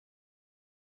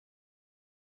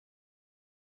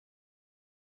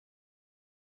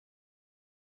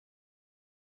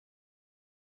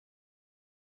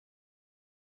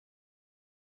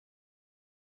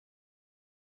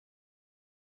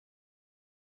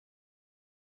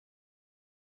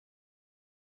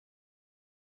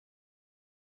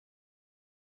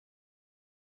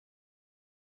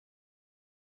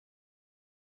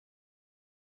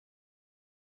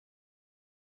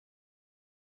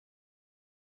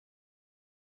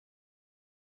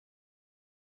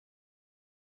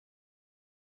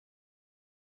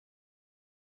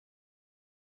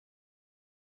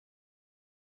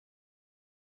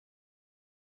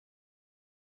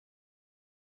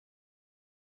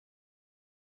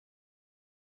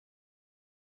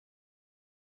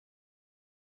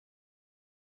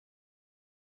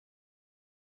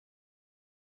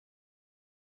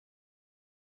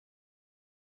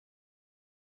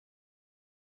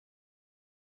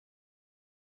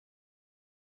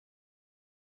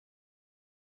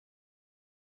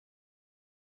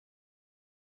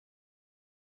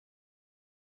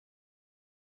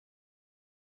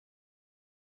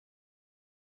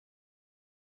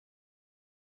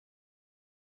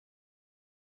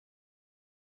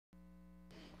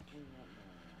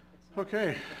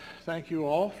Okay, thank you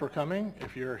all for coming.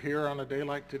 If you're here on a day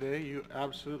like today, you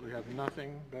absolutely have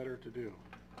nothing better to do,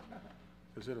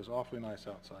 because it is awfully nice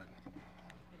outside.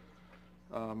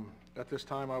 At this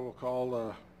time, I will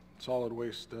call Solid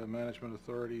Waste Management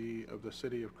Authority of the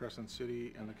City of Crescent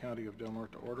City and the County of Del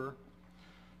Norte to order.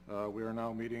 We are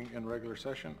now meeting in regular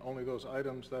session. Only those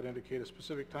items that indicate a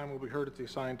specific time will be heard at the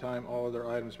assigned time. All other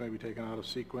items may be taken out of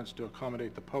sequence to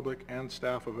accommodate the public and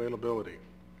staff availability.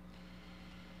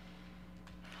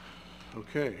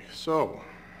 Okay, so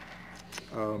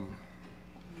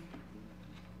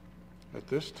at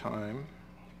this time,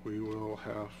 we will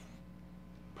have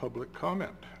public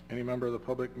comment. Any member of the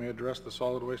public may address the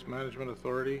Solid Waste Management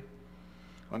Authority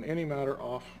on any matter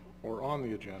off or on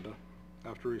the agenda.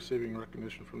 After receiving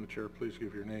recognition from the chair, please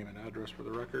give your name and address for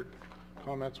the record.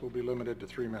 Comments will be limited to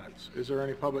 3 minutes. Is there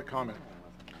any public comment?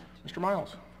 Mr.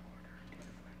 Miles?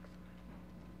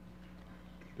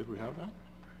 Did we have that?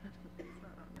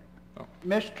 Oh.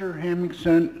 Mr.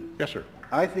 Hemmingson? Yes, sir.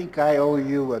 I think I owe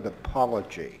you an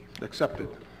apology. Accepted.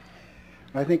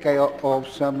 I think I owe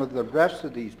some of the rest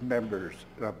of these members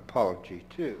an apology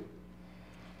too.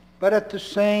 But at the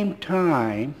same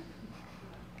time,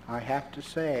 I have to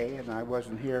say, and I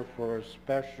wasn't here for a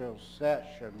special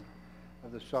session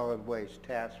of the Solid Waste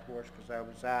Task Force because I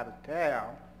was out of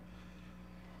town,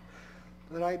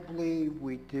 but I believe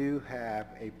we do have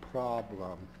a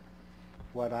problem,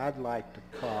 what I'd like to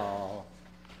call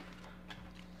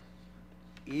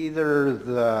either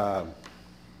the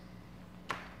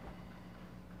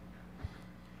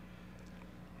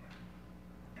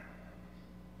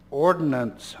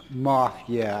ordinance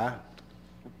mafia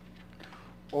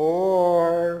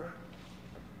or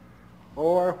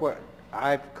what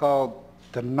I've called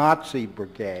the Nazi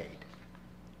brigade.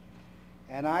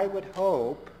 And I would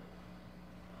hope,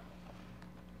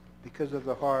 because of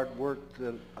the hard work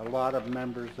that a lot of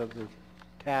members of the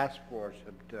task force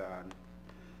have done,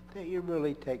 that you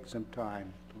really take some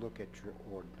time to look at your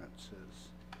ordinances.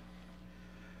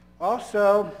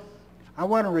 Also, I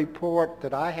want to report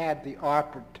that I had the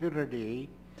opportunity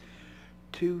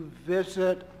to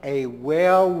visit a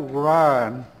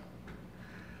well-run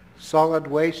solid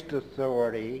waste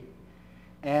authority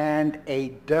and a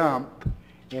dump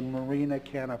in Marina,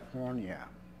 California.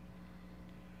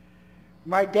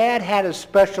 My dad had a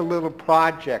special little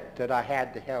project that I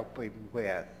had to help him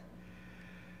with.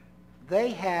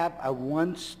 They have a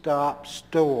one-stop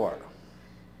store.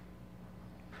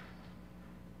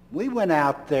 We went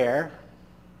out there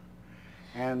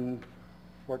and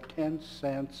for 10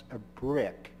 cents a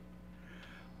brick,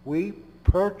 we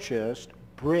purchased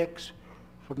bricks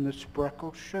from the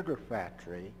Spreckle Sugar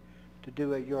Factory to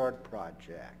do a yard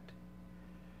project.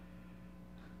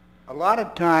 A lot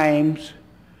of times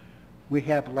we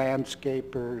have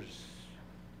landscapers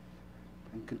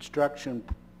and construction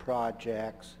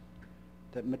projects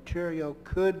that material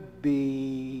could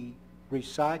be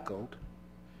recycled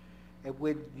and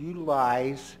would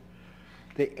utilize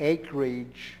the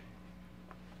acreage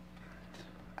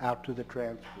out to the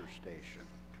transfer station.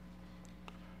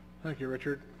 Thank you,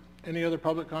 Richard. Any other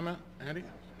public comment? Andy?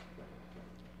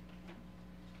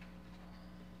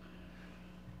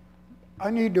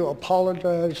 I need to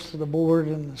apologize to the board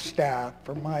and the staff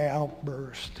for my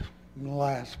outburst in the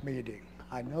last meeting.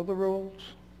 I know the rules,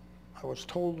 I was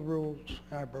told the rules,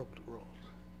 and I broke the rules.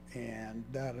 And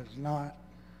that is not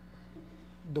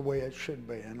the way it should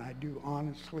be, and I do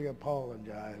honestly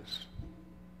apologize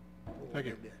for what Thank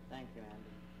you. I did. Thank you, Andy.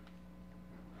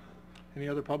 Any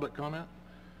other public comment?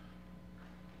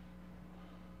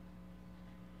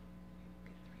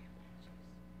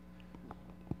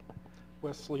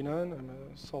 Wesley Nunn, I'm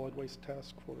a Solid Waste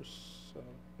Task Force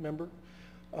member.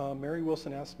 Mary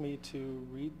Wilson asked me to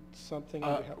read something.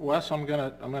 Wes, I'm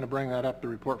gonna bring that up, the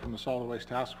report from the Solid Waste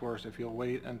Task Force. If you'll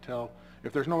wait until,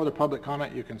 if there's no other public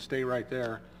comment, you can stay right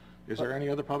there. Is there any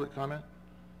other public comment?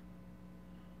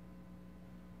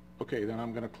 Okay, then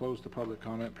I'm gonna close the public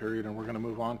comment period and we're gonna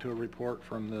move on to a report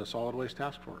from the Solid Waste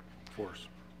Task Force.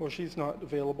 Well, she's not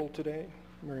available today,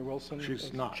 Mary Wilson.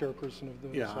 She's not. Chairperson of the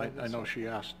Yeah, Solid I Waste. know she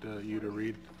asked you to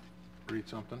read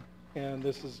something. And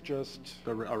this is just...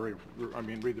 Read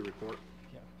the report.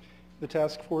 Yeah. The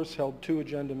task force held 2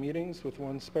 agenda meetings with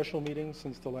 1 special meeting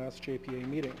since the last JPA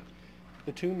meeting.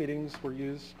 The 2 meetings were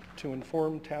used to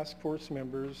inform task force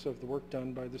members of the work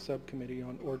done by the subcommittee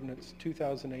on Ordinance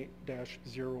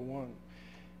 2008-01.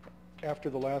 After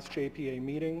the last JPA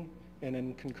meeting, and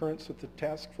in concurrence with the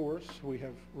task force, we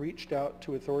have reached out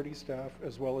to authority staff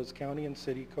as well as county and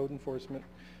city code enforcement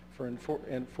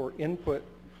for input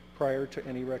prior to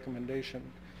any recommendation.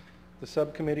 The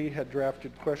subcommittee had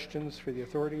drafted questions for the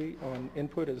authority on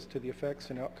input as to the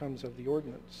effects and outcomes of the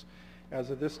ordinance.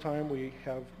 As of this time, we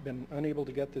have been unable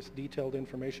to get this detailed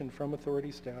information from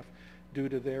authority staff due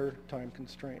to their time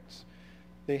constraints.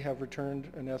 They have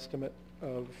returned an estimate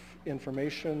of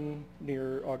information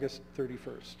near August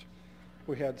 31st.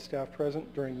 We had staff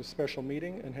present during the special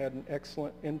meeting and had an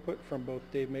excellent input from both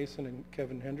Dave Mason and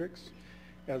Kevin Hendricks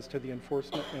as to the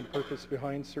enforcement and purpose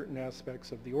behind certain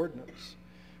aspects of the ordinance.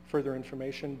 Further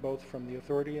information, both from the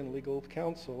authority and legal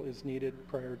counsel, is needed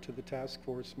prior to the task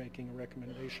force making a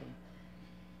recommendation.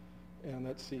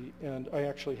 And and I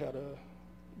actually had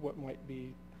what might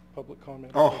be public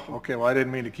comment. Oh, okay, well, I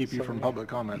didn't mean to keep you from Sorry. public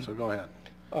comment, so go ahead.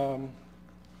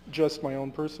 Just my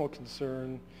own personal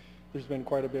concern, there's been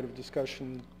quite a bit of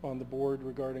discussion on the board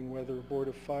regarding whether a board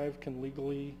of 5 can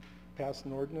legally pass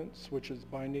an ordinance which is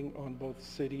binding on both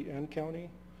city and county.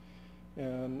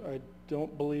 And I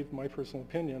don't believe, my personal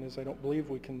opinion is I don't believe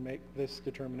we can make this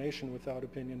determination without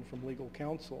opinion from legal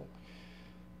counsel.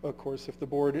 Of course, if the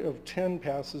board of 10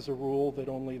 passes a rule that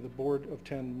only the board of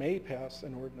 10 may pass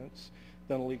an ordinance,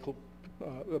 then a legal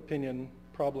opinion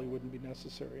probably wouldn't be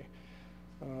necessary.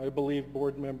 I believe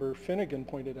board member Finnegan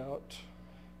pointed out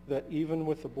that even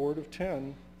with the board of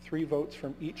 10, 3 votes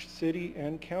from each city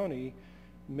and county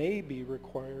may be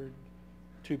required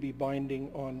to be binding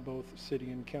on both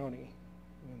city and county.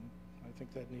 And I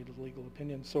think that needed a legal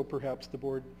opinion. So perhaps the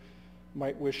board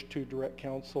might wish to direct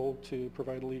counsel to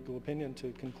provide a legal opinion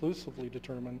to conclusively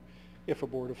determine if a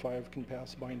board of 5 can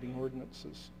pass binding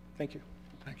ordinances. Thank you.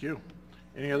 Thank you.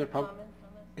 Any other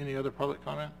public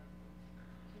comment?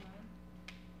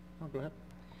 Oh, go ahead.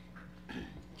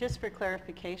 Just for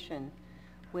clarification,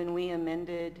 when we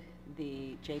amended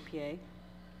the JPA,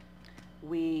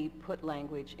 we put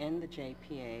language in the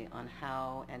JPA on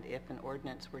how and if an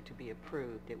ordinance were to be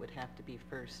approved, it would have to be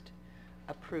first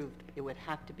approved. It would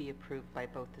have to be approved by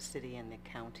both the city and the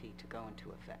county to go into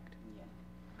effect.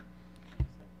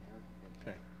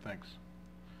 Okay, thanks.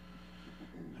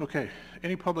 Okay,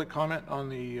 any public comment on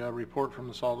the report from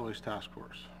the Solid Waste Task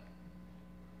Force?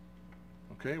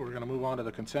 Okay, we're going to move on to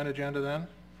the consent agenda then.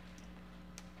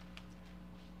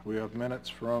 We have minutes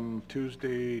from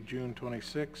Tuesday, June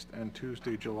 26th and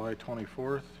Tuesday, July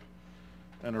 24th,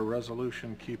 and a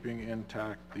resolution keeping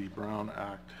intact the Brown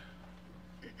Act.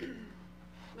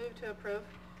 Move to approve.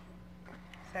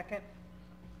 Second.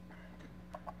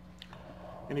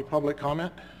 Any public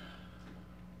comment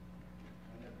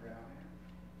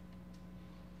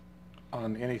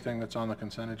on anything that's on the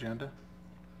consent agenda?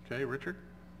 Okay, Richard?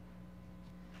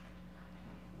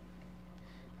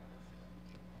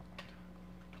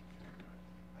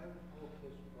 I would hope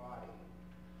this body,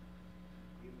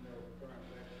 even though current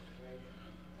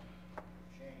legislation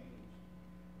changed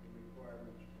the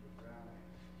requirements for the Brown Act,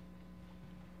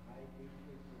 I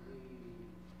deeply believe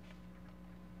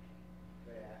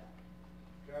that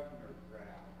Governor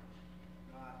Brown,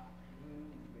 not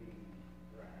Moonbeam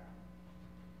Brown,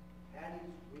 had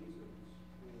his reasons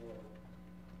for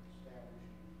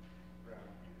establishing Brown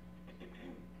Act.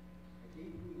 I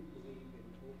deeply believe in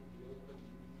the open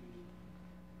meeting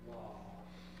laws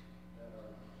that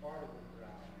are part of the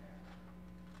Brown Act.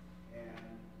 And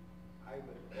I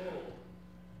would hope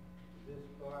this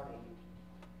body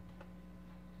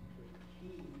would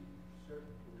keep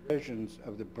certain provisions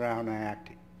of the Brown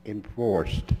Act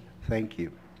enforced. Thank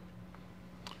you.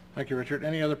 Thank you, Richard.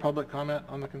 Any other public comment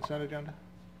on the consent agenda?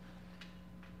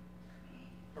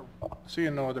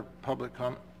 Seeing no other public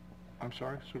comment, I'm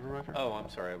sorry, Supervisor? Oh, I'm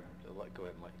sorry. Go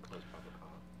ahead and let you close public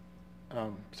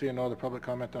comment. Seeing no other public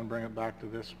comment, then bring it back to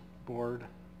this board.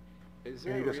 Is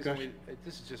there Any a reason discussion?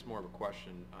 this is just more of a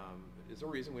question. Is there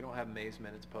a reason we don't have May's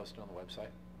minutes posted on the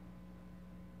website?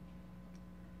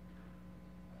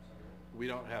 We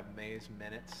don't have May's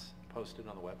minutes posted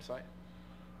on the website?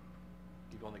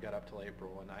 You've only got up till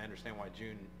April, and I understand why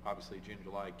obviously June,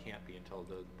 July can't be until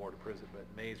the board approves it, but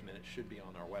May's minutes should be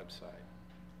on our website,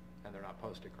 and they're not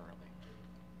posted currently.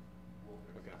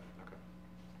 Okay.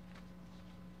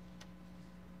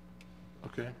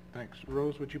 Okay, thanks.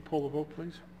 Rose, would you pull the vote,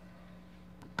 please?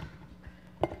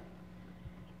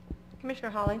 Commissioner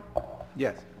Hawley?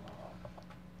 Yes.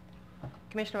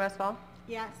 Commissioner Westphal?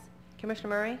 Yes. Commissioner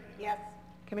Murray? Yes.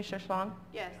 Commissioner Schwong?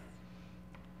 Yes.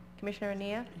 Commissioner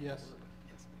Ania? Yes.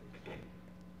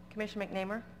 Commissioner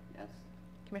McNamer? Yes.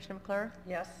 Commissioner McClure?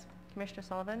 Yes. Commissioner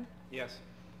Sullivan? Yes.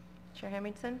 Chair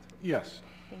Hemmingson? Yes.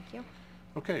 Thank you.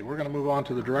 Okay, we're going to move on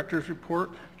to the director's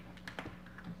report.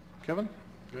 Kevin,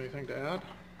 you got anything to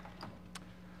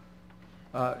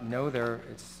add? No,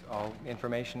 it's all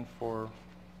information for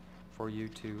you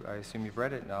to, I assume you've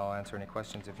read it, and I'll answer any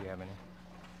questions if you have any.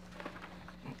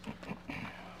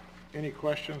 Any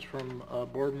questions from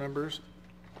board members?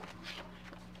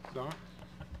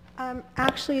 Donna?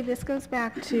 Actually, this goes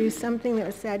back to something that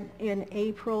was said in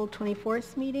April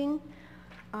 24th meeting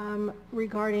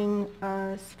regarding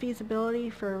feasibility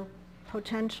for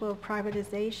potential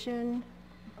privatization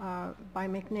by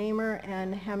McNamer,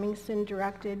 and Hemmingson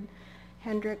directed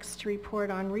Hendricks to report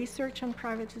on research on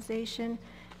privatization,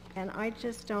 and I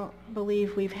just don't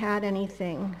believe we've had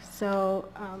anything. So,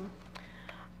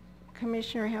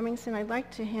 Commissioner Hemmingson, I'd like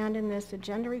to hand in this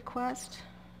agenda request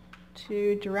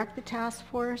to direct the task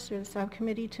force or the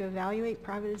subcommittee to evaluate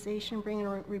privatization, bring in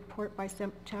a report by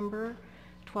September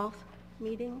 12th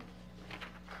meeting.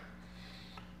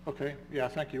 Okay, yeah,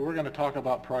 thank you. We're going to talk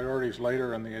about priorities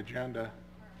later in the agenda,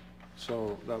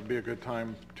 so that would be a good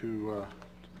time to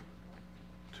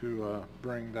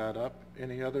bring that up.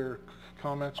 Any other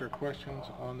comments or questions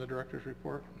on the director's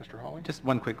report? Mr. Hawley? Just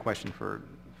one quick question for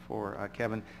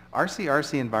Kevin.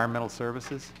 RCRC Environmental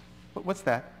Services, what's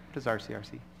that? What is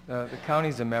RCRC? The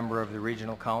county's a member of the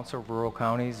Regional Council of Rural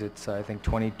Counties. It's, I think,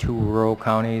 22 rural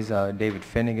counties. David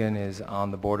Finnegan is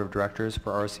on the board of directors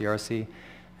for RCRC.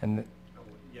 And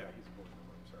Yeah, he's a board member,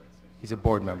 I'm sorry. he's a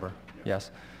board member,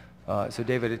 yes. So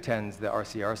David attends the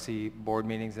RCRC board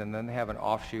meetings, and then they have an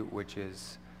offshoot, which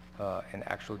is an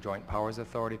actual joint powers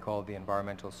authority called the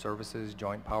Environmental Services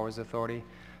Joint Powers Authority,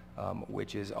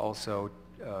 which is also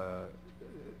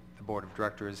the board of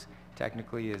directors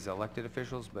technically is elected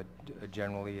officials, but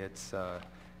generally it's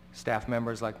staff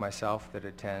members like myself that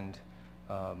attend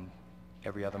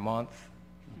every other month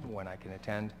when I can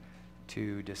attend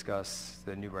to discuss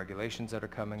the new regulations that are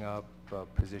coming up,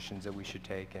 positions that we should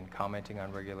take, and commenting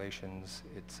on regulations.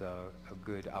 It's a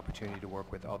good opportunity to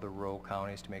work with other rural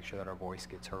counties to make sure that our voice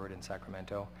gets heard in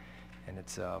Sacramento, and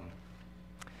it's a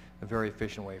very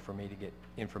efficient way for me to get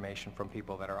information from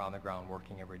people that are on the ground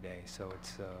working every day. So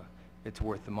it's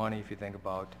worth the money if you think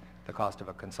about the cost of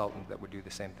a consultant that would do the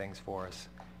same things for us.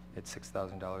 It's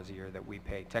 $6,000 a year that we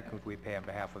pay. Technically, we pay on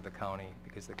behalf of the county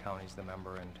because the county's the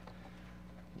member. And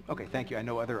Okay, thank you. I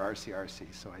know other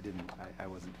RCRCs, so I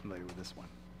wasn't familiar with this one.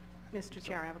 Mr.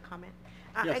 Chair, I have a comment.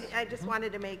 Yes. I just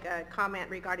wanted to make a comment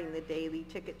regarding the daily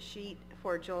ticket sheet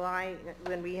for July,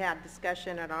 when we had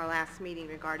discussion at our last meeting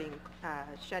regarding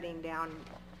shutting down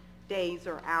days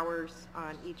or hours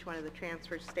on each one of the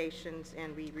transfer stations,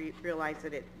 and we realized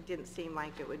that it didn't seem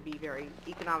like it would be very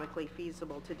economically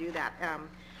feasible to do that.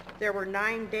 There were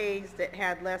 9 days that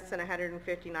had less than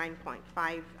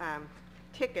 159.5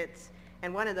 tickets,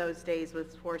 and one of those days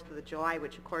was 4th of July,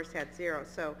 which of course had 0.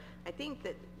 So I think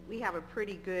that we have a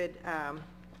pretty good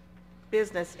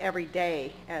business every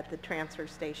day at the transfer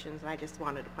stations, and I just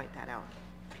wanted to point that out.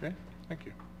 Okay, thank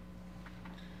you.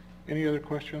 Any other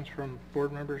questions from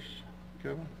board members,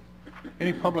 Kevin?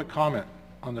 Any public comment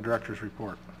on the director's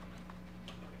report?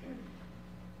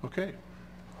 Okay.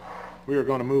 We are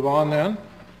going to move on then.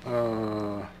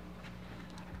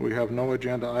 We have no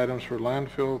agenda items for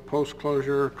landfill,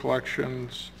 post-closure,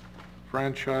 collections,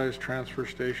 franchise, transfer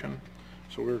station.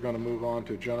 So we're going to move on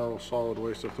to general solid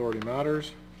waste authority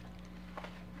matters.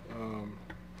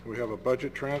 We have a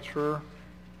budget transfer,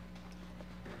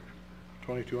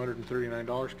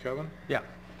 $2,239. Kevin? yeah,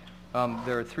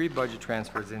 there are 3 budget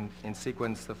transfers in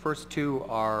sequence. The first 2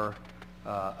 are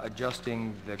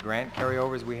adjusting the grant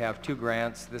carryovers. We have 2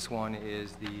 grants. This one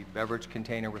is the beverage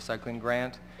container recycling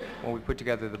grant. When we put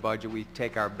together the budget, we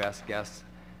take our best guess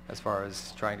as far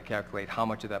as trying to calculate how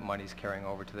much of that money is carrying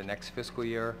over to the next fiscal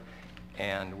year,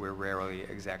 and we're rarely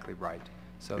exactly right.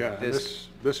 So Yeah, this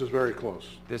is very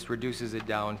close. this reduces it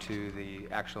down to the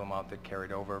actual amount that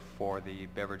carried over for the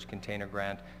beverage container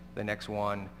grant. The next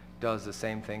one does the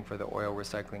same thing for the oil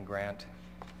recycling grant,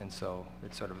 and so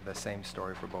it's sort of the same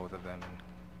story for both of them,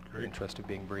 in the interest of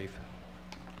being brief.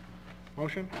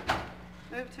 Motion?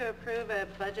 Move to approve a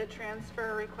budget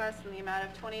transfer request in the amount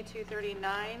of $2,239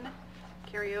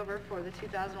 carryover for the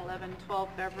 2011-12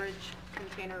 beverage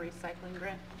container recycling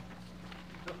grant.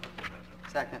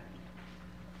 Second.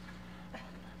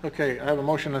 Okay, I have a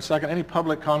motion and a second. Any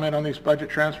public comment on these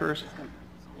budget transfers?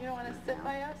 You don't want to sit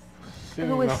by us?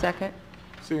 Who was second?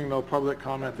 Seeing no public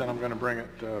comment, then I'm going to bring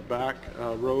it back.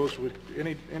 Rose,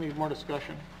 any more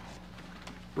discussion?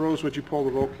 Rose, would you poll the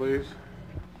vote, please?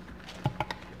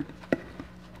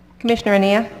 Commissioner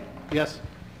Ania? Yes.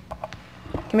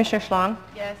 Commissioner Schlong?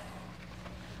 Yes.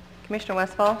 Commissioner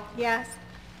Westphal? Yes.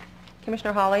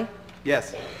 Commissioner Hawley?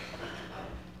 Yes.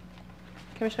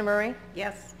 Commissioner Murray?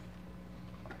 Yes.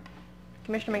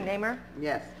 Commissioner McNamer?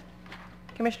 Yes.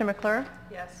 Commissioner McClure?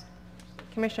 Yes.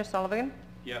 Commissioner Sullivan?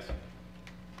 Yes.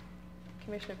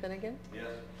 Commissioner Finnegan? Yes.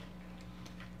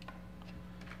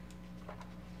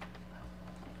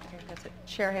 That's it.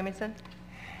 Chair Hamilton?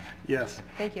 Yes.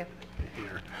 Thank you.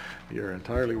 You're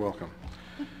entirely welcome.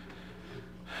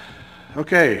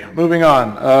 Okay, moving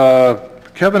on.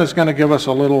 Kevin is going to give us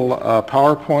a little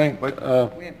PowerPoint.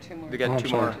 We have two more. We got I'm two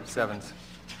sorry. more sevens.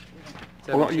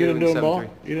 Oh, you didn't do them all? 7-2 and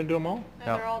 7-3. You didn't do them all? No,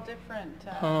 No. they're all different.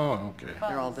 Oh, okay.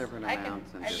 They're all different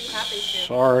amounts. I'd be happy to.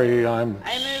 Sorry, I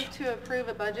move to approve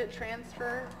a budget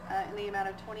transfer in the amount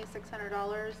of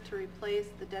 $2,600 to replace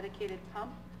the dedicated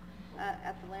pump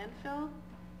at the landfill.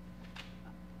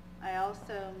 I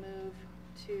also move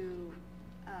to,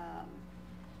 oh,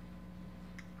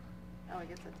 I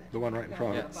guess that's it. The one right in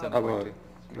front. Yeah, Above 7.2. it.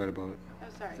 Right above it. Oh,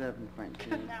 sorry.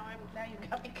 7.2. Now you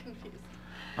got me confused.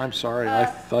 I'm sorry, I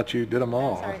thought you did them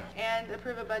all. I'm sorry. And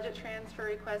approve a budget transfer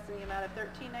request in the amount of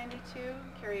 $1392,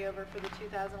 carryover for the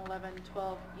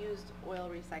 2011-12 used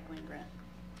oil recycling grant.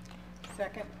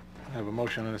 Second. I have a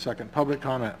motion and a second. Public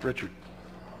comment. Richard.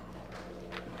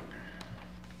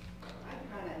 I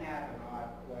kind of have an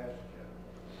odd question.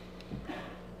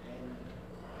 And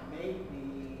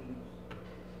maybe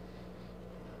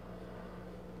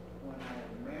when I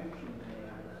mentioned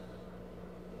this,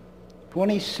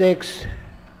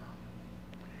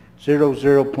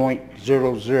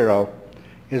 2600.00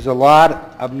 is a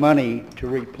lot of money to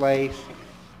replace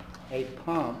a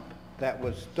pump that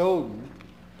was stolen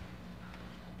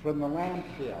from the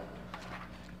landfill.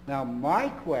 Now, my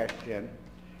question,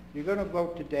 you're going to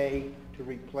vote today to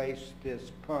replace this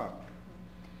pump,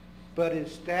 but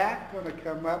is staff going to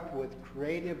come up with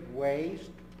creative ways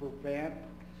to prevent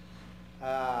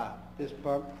this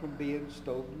pump from being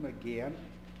stolen again?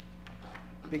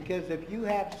 Because if you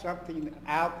have something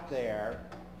out there,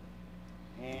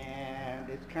 and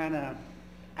it's kind of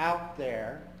out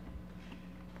there,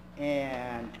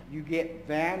 and you get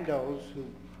vandals who,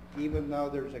 even though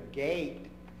there's a gate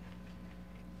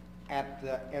at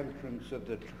the entrance of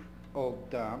the old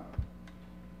dump,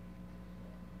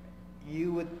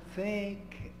 you would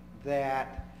think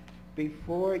that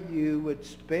before you would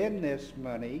spend this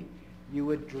money, you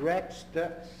would direct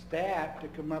staff to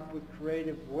come up with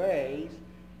creative ways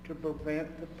to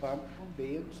prevent the pump from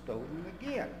being stolen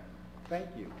again. Thank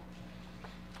you.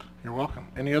 You're welcome.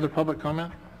 Any other public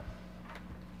comment?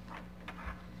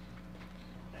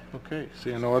 Okay,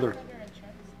 seeing no other.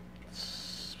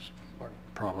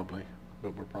 Probably,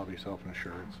 but we're probably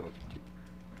self-insured, so.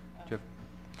 Jeff,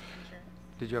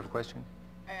 did you have a question?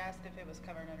 I asked if it was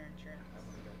covered under insurance.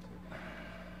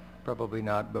 Probably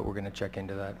not, but we're going to check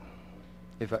into that.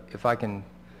 If I can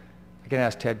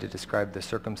ask Ted to describe the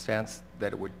circumstance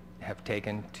that it would have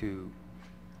taken to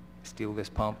steal this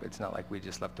pump. It's not like we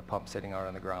just left the pump sitting out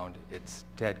on the ground.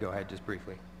 Ted, go ahead, just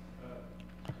briefly.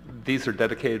 These are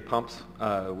dedicated pumps.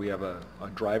 We have a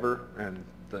driver, and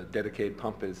the dedicated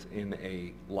pump is in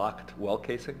a locked well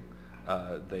casing.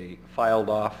 They filed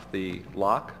off the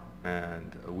lock,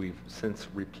 and we've since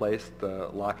replaced the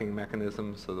locking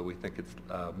mechanism so that we think it's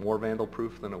more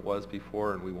vandal-proof than it was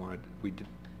before, and we did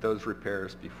those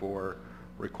repairs before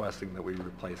requesting that we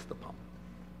replace the pump.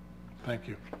 Thank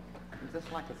you. Is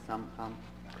this like a sump pump?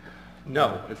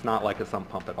 No, it's not like a sump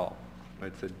pump at all.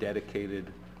 It's a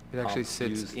dedicated It actually pump sits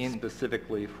used in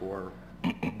specifically for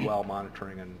well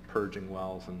monitoring and purging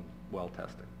wells and well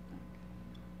testing.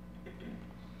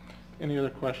 Any other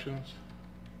questions?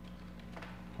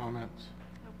 Comments?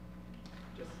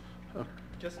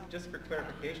 Just for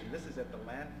clarification, this is at the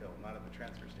landfill, not at the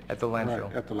transfer station. at the landfill.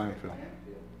 Right, at the landfill.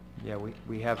 Yeah,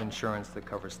 we have insurance that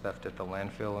covers theft at the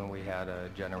landfill, and we had a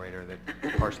generator that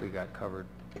partially got covered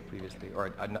previously,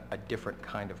 or a different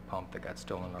kind of pump that got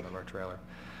stolen out of our trailer.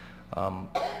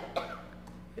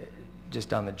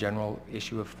 Just on the general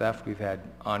issue of theft, we've had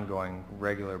ongoing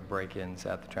regular break-ins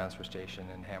at the transfer station,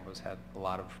 and Hambro's had a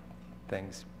lot of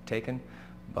things taken,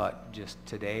 but just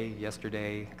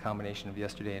yesterday, combination of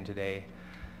yesterday and today,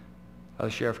 the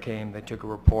sheriff came, they took a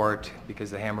report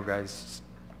because the Hambro guys,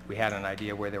 we had an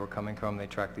idea where they were coming from. They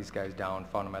tracked these guys down,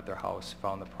 found them at their house,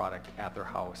 found the product at their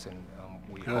house, and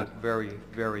we hope very,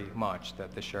 very much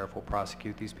that the sheriff will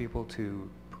prosecute these people to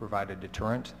provide a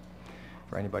deterrent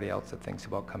for anybody else that thinks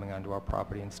about coming onto our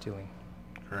property and stealing.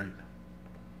 Great.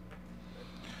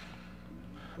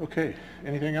 Okay,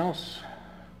 anything else?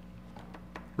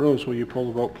 Rose, will you poll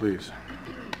the vote, please?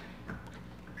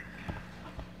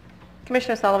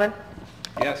 Commissioner Sullivan?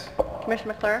 Yes.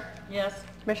 Commissioner McClure? Yes.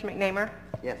 Commissioner McNamer?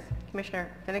 Yes.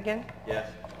 Commissioner Finnegan? Yes.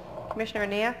 Commissioner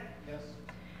Ania? Yes.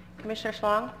 Commissioner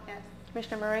Schlong? Yes.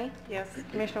 Commissioner Murray? Yes.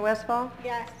 Commissioner Westfall?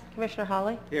 Yes. Commissioner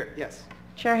Hawley? Here, yes.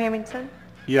 Chair Hamilton?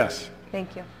 Yes.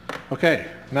 Thank you. Okay,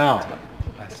 now,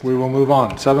 we will move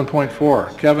on.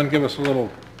 7.4. Kevin, give us a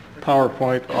little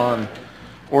PowerPoint on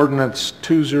Ordinance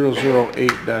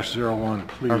 2008-01,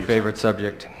 please. Our favorite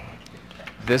subject.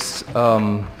 This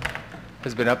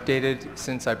has been updated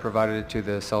since I provided it to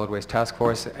the Solid Waste Task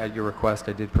Force. At your request,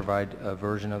 I did provide a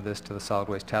version of this to the Solid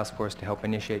Waste Task Force to help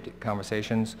initiate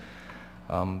conversations.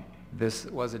 This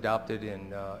was adopted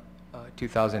in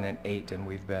 2008, and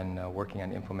we've been working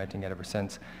on implementing it ever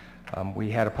since.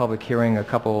 We had a public hearing a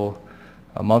couple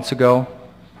months ago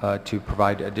to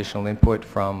provide additional input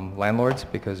from landlords,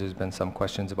 because there's been some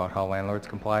questions about how landlords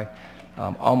comply.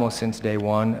 Almost since day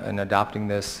one in adopting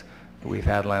this, we've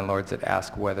had landlords that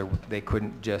ask whether they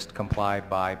couldn't just comply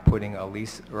by putting a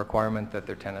lease requirement that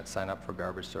their tenants sign up for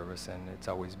garbage service, and it's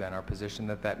always been our position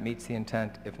that that meets the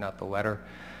intent, if not the letter.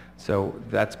 So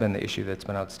that's been the issue that's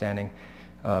been outstanding.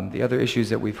 The other issues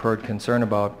that we've heard concern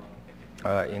about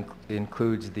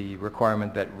includes the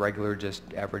requirement that regular, just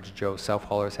average Joe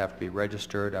self-haulers have to be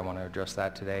registered. I want to address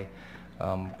that today.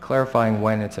 Clarifying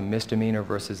when it's a misdemeanor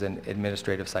versus an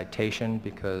administrative citation,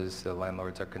 because the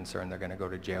landlords are concerned they're going to go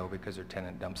to jail because their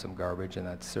tenant dumps some garbage, and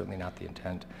that's certainly not the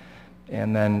intent.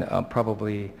 And then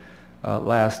probably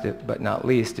last but not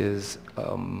least is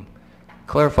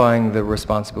clarifying the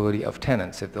responsibility of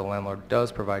tenants. If the landlord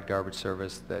does provide garbage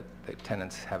service, that the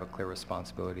tenants have a clear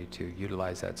responsibility to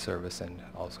utilize that service and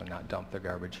also not dump their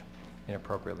garbage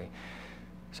inappropriately.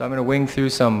 So I'm going to wing through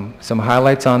some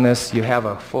highlights on this. You have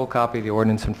a full copy of the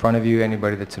ordinance in front of you.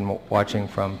 Anybody that's watching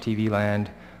from TV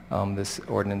land, this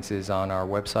ordinance is on our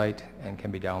website and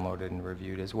can be downloaded and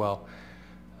reviewed as well.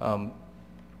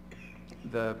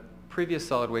 The previous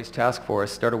Solid Waste Task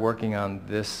Force started working on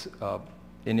this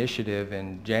initiative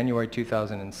in January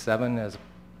 2007 as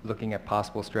looking at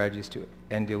possible strategies to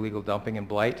end illegal dumping and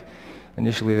blight.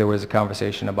 Initially there was a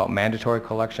conversation about mandatory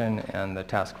collection, and the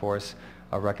task force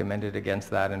recommended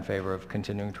against that in favor of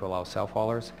continuing to allow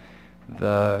self-haulers.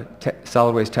 The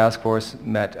Solid Waste Task Force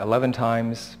met 11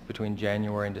 times between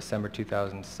January and December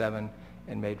 2007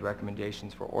 and made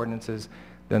recommendations for ordinances.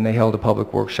 Then they held a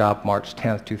public workshop March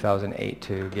 10th, 2008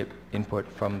 to get input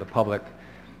from the public.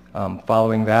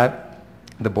 Following that,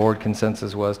 the board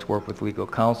consensus was to work with legal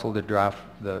counsel to draft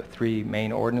the three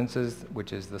main ordinances,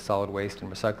 which is the Solid Waste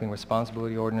and Recycling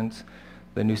Responsibility Ordinance,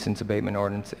 the Nuisance Abatement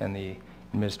Ordinance, and the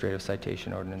Administrative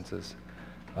Citation Ordinances.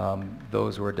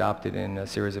 Those were adopted in a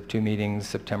series of 2 meetings,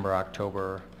 September,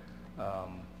 October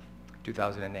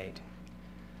 2008.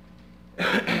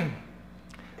 The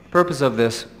purpose of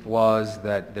this was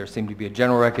that there seemed to be a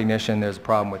general recognition there's a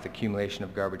problem with accumulation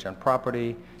of garbage on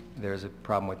property, there's a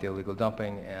problem with illegal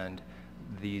dumping, and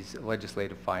these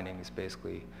legislative findings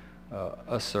basically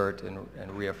assert and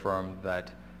reaffirm that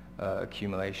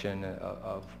accumulation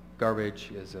of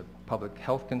garbage is a public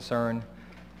health concern,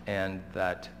 and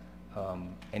that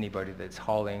anybody that's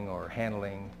hauling or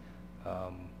handling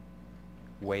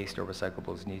waste or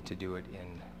recyclables need to do it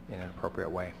in an appropriate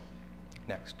way.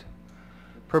 Next.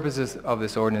 Purposes of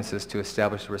this ordinance is to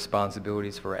establish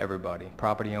responsibilities for everybody,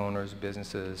 property owners,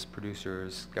 businesses,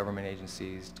 producers, government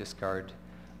agencies,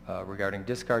 regarding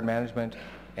discard management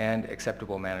and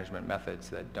acceptable management methods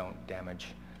that don't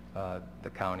damage the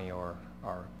county or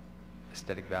our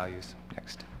aesthetic values.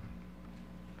 Next.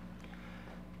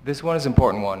 This one is an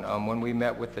important one. When we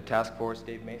met with the task force,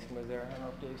 Dave Mason was there. I don't know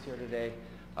if Dave's here today.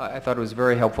 I thought it was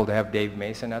very helpful to have Dave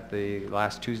Mason at the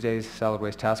last Tuesday's Solid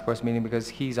Waste Task Force meeting, because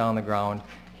he's on the ground.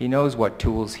 He knows what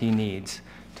tools he needs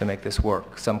to make this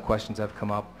work. Some questions have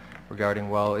come up regarding,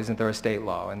 well, isn't there a state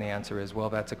law? And the answer is, well,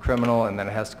 that's a criminal, and then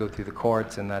it has to go through the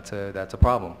courts, and that's a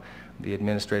problem. The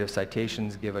administrative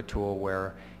citations give a tool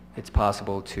where it's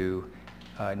possible to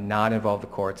not involve the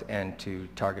courts and to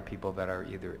target people that are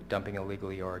either dumping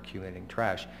illegally or accumulating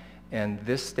trash. And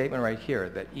this statement right here,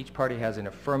 that each party has an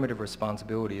affirmative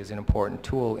responsibility, is an important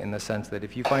tool in the sense that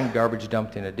if you find garbage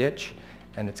dumped in a ditch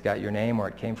and it's got your name or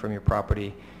it came from your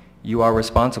property, you are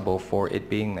responsible for it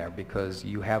being there, because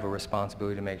you have a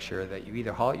responsibility to make sure that you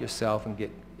either haul it yourself and get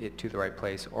it to the right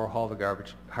place, or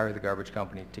hire the garbage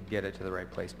company to get it to the right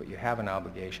place, but you have an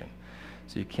obligation.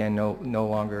 So you can no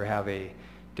longer have a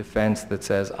defense that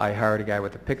says, I hired a guy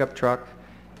with a pickup truck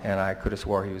and I could have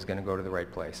swore he was going to go to the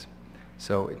right place.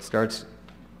 So it starts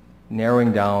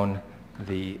narrowing down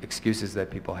the excuses that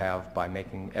people have by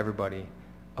making everybody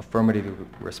affirmatively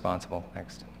responsible.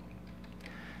 Next.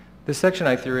 This section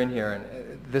I threw in here, and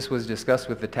this was discussed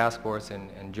with the task force,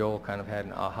 and Joel kind of had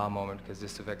an aha moment because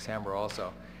this affects Hamburg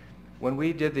also. When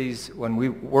we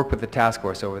worked with the task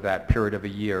force over that period of a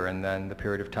year, and then the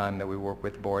period of time that we worked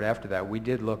with the board after that, we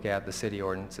did look at the city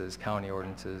ordinances, county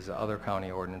ordinances, other county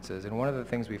ordinances, and one of the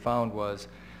things we found was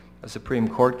a Supreme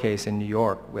Court case in New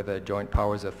York with a joint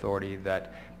powers authority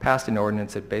that passed an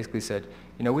ordinance that basically said,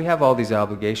 you know, we have all these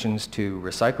obligations to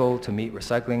recycle, to meet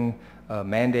recycling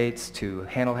mandates, to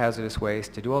handle hazardous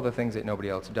waste, to do all the things that nobody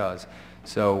else does.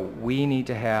 So we need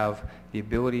to have the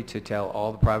ability to tell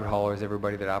all the private haulers,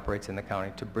 everybody that operates in the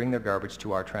county, to bring their garbage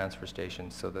to our transfer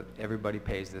stations so that everybody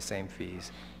pays the same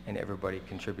fees and everybody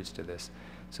contributes to this.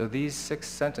 So these 6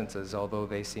 sentences, although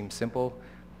they seem simple,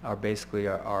 are basically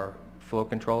our flow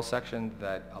control section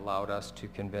that allowed us to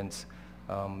convince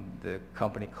the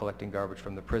company collecting garbage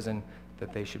from the prison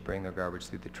that they should bring their garbage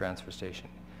through the transfer station.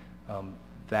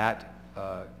 That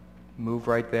move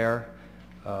right there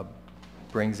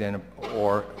brings in,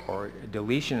 or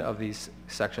deletion of these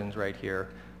sections right here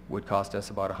would cost us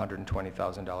about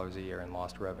 $120,000 a year in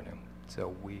lost revenue.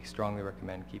 So we strongly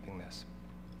recommend keeping this.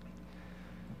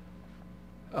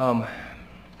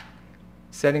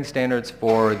 Setting standards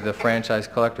for the franchise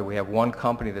collector. We have one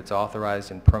company that's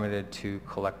authorized and permitted to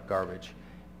collect garbage.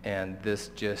 And this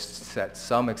just sets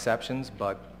some exceptions,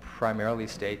 but primarily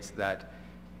states that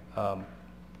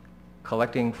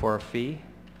collecting for a fee,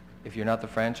 if you're not the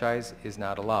franchise, is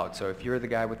not allowed. So if you're the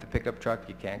guy with the pickup truck,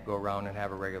 you can't go around and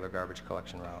have a regular garbage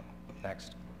collection route.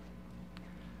 Next.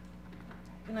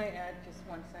 Can I add just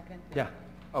 1 second? Yeah.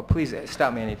 Oh, please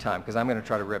stop me anytime, because I'm going to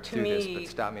try to rip through this, but me,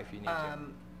 stop me if you need to.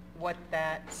 What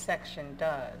that section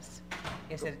does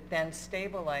is it then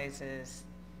stabilizes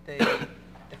the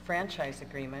franchise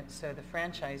agreement, so the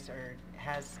franchisor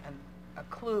has a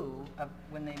clue of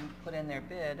when they put in their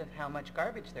bid of how much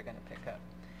garbage they're going to pick up.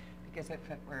 Because if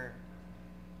it were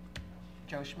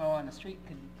Joe Schmo on the street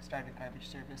could start a garbage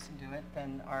service and do it,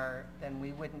 then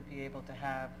we wouldn't be able to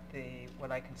have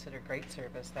what I consider great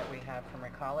service that we have from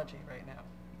Ecology right now,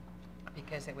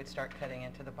 because it would start cutting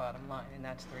into the bottom line, and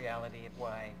that's the reality of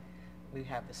why we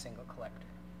have the single collector.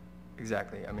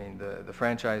 Exactly. I mean, the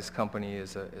franchise company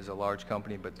is a large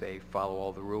company, but they follow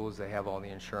all the rules. They have all the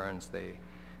insurance.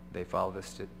 They follow the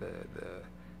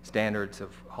standards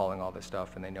of hauling all this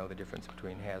stuff, and they know the difference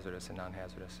between hazardous and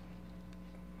non-hazardous.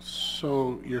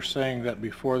 So you're saying that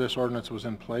before this ordinance was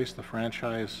in place, the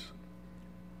franchisee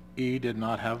did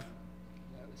not have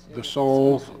the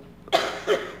sole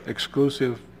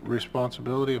exclusive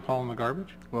responsibility of hauling the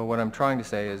garbage? Well, what I'm trying to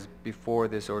say is before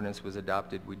this ordinance was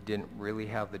adopted, we didn't really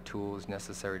have the tools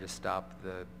necessary to stop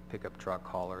the pickup truck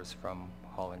haulers from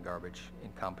hauling garbage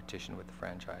in competition with the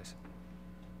franchise.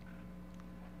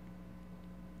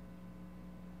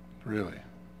 Really?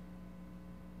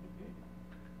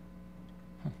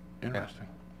 Interesting.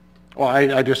 Well,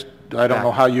 I don't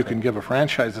know how you can give a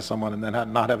franchise to someone and then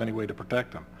not have any way to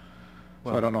protect them.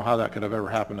 So I don't know how that could have ever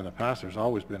happened in the past. There's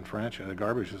always been franchise. The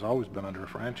garbage has always been under a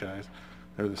franchise.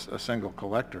 There's a single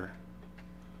collector.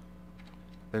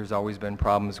 There's always been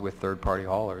problems with third-party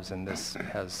haulers, and this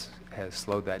has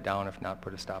slowed that down, if not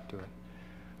put a stop to it.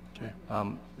 Okay.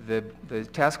 The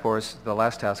task force, the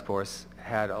last task force,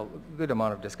 had a good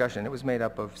amount of discussion. It was made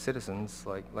up of citizens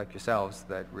like yourselves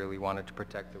that really wanted to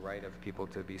protect the right of people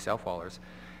to be self-haulers.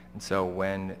 And so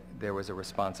when there was a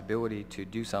responsibility to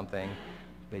do something,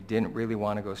 they didn't really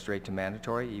want to go straight to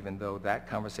mandatory, even though that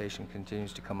conversation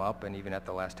continues to come up, and even at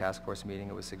the last task force meeting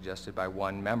it was suggested by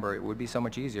one member, it would be so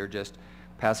much easier just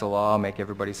pass a law, make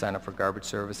everybody sign up for garbage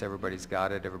service, everybody's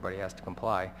got it, everybody has to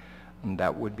comply. And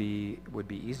that would be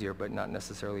easier, but not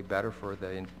necessarily better for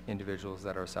the individuals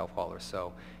that are self-haulers.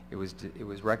 So it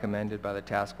was recommended by the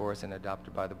task force and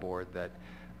adopted by the board that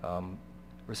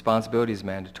responsibility is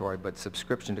mandatory, but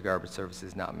subscription to garbage service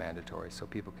is not mandatory, so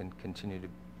people can continue to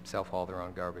self-haul their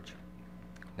own garbage.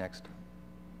 Next.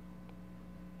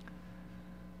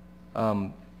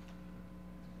 In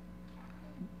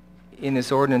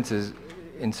this ordinance is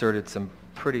inserted some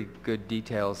pretty good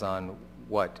details on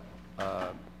what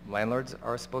landlords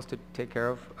are supposed to take care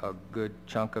of. A good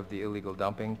chunk of the illegal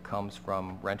dumping comes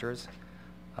from renters,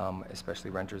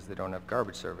 especially renters that don't have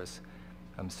garbage service.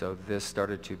 So this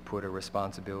started to put a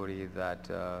responsibility that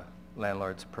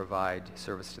landlords provide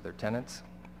service to their tenants.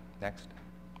 Next.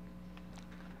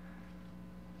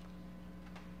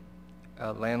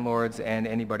 Landlords and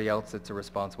anybody else that's a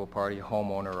responsible party,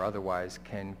 homeowner or otherwise,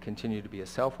 can continue to be a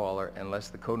self-hauler unless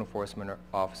the code enforcement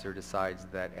officer decides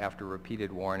that after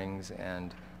repeated warnings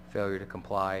and failure to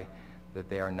comply that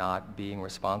they are not being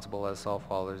responsible as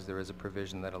self-haulers. There is a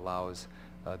provision that allows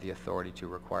the authority to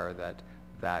require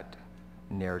that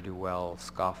ne'er-do-well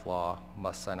scofflaw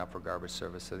must sign up for garbage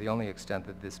service. So the only extent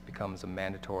that this becomes a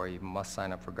mandatory must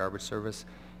sign up for garbage service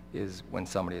is when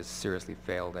somebody has seriously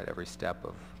failed at every step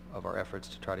of our efforts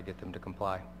to try to get them to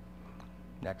comply.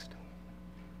 Next.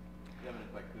 Kevin,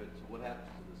 if I could, so what happens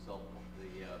to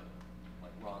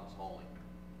like Ron's hauling?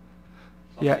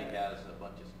 Yeah. somebody has a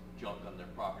bunch of junk on their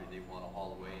property they want to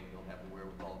haul away and don't have the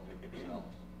wherewithal to do it themselves.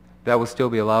 That will still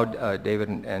be allowed, David,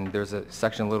 and there's a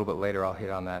section a little bit later, I'll hit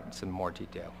on that in some more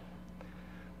detail.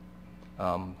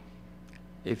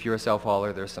 If you're a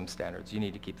self-hauler, there's some standards. You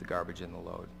need to keep the garbage in the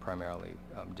load, primarily,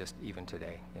 just even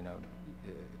today. You know,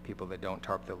 people that don't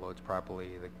tarp their loads properly,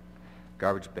 the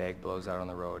garbage bag blows out on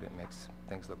the road, it makes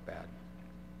things look bad.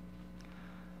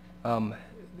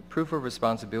 Proof of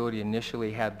responsibility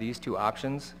initially had these two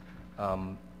options,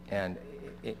 and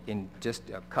in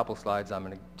just a couple slides, I'm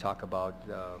going to talk about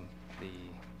the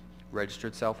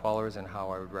registered self-haulers and how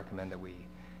I would recommend that we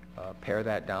pare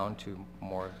that down to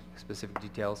more specific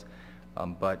details.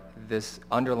 But this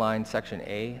underlined section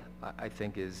A, I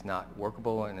think, is not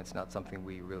workable, and it's not something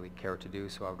we really care to do,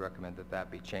 so I would recommend that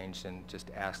that be changed and just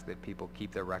ask that people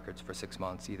keep their records for 6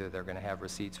 months. Either they're going to have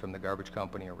receipts from the garbage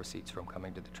company or receipts from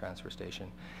coming to the transfer station.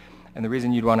 And the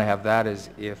reason you'd want to have that is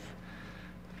if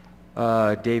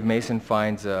Dave Mason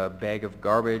finds a bag of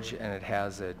garbage and it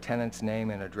has a tenant's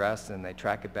name and address, and they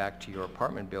track it back to your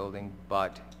apartment building,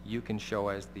 but you can show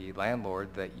as the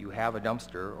landlord that you have a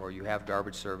dumpster or you have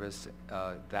garbage service,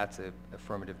 that's an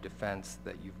affirmative defense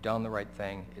that you've done the right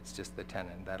thing. It's just the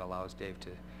tenant. That allows Dave to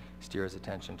steer his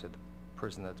attention to the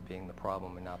person that's being the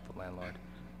problem and not the landlord.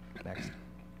 Next.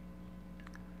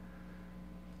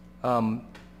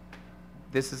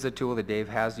 This is a tool that Dave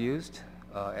has used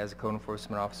as a code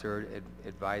enforcement officer,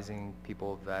 advising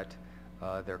people that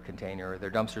their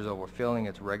dumpster is overfilling,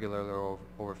 it's regularly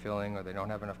overfilling, or they don't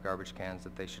have enough garbage cans,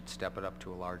 that they should step it up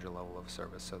to a larger level of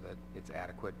service so that it's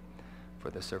adequate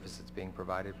for the service that's being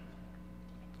provided.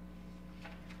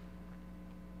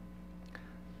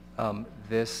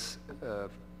 This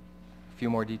few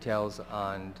more details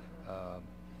on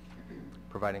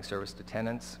providing service to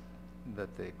tenants,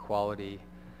 that the quality,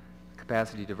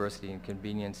 capacity, diversity, and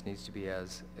convenience needs to be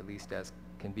at least as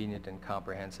convenient and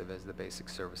comprehensive as the basic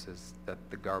services that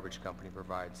the garbage company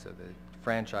provides. So the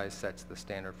franchise sets the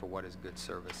standard for what is good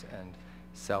service, and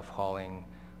self-hauling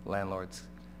landlords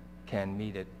can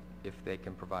meet it if they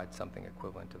can provide something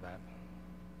equivalent to that.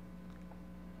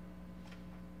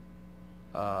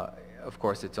 Of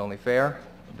course, it's only fair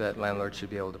that landlords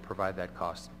should be able to provide that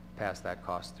cost, pass that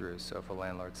cost through. So if a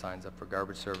landlord signs up for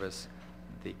garbage service,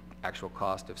 the actual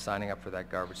cost of signing up for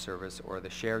that garbage service or the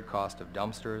shared cost of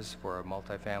dumpsters for a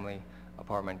multifamily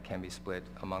apartment can be split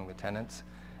among the tenants,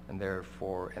 and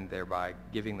thereby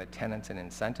giving the tenants an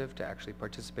incentive to actually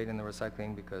participate in the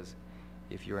recycling, because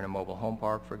if you're in a mobile home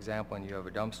park, for example, and you have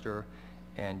a dumpster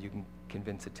and you can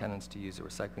convince the tenants to use the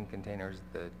recycling containers,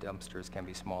 the dumpsters can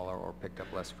be smaller or picked up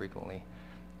less frequently,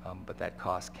 but that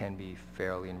cost can be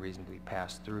fairly and reasonably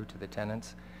passed through to the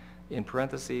tenants. In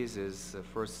parentheses is the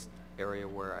first area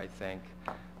where I think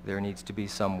there needs to be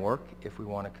some work if we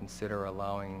want to consider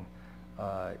allowing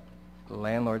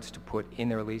landlords to put in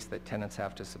their lease that tenants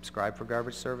have to subscribe for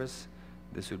garbage service.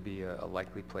 This would be a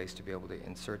likely place to be able to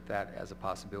insert that as a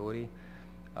possibility.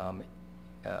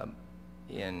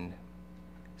 In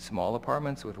small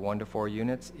apartments with 1 to 4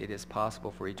 units, it is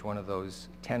possible for each one of those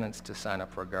tenants to sign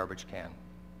up for a garbage can.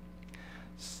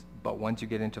 But once you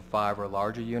get into 5 or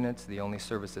larger units, the only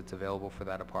service that's available for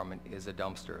that apartment is a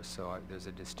dumpster. So there's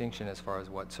a distinction as far as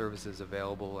what service is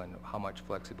available and how much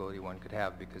flexibility one could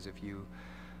have, because if you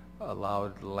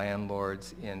allowed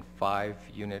landlords in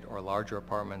 5-unit or larger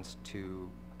apartments to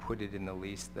put it in the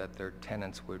lease that their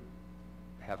tenants would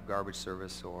have garbage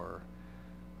service, or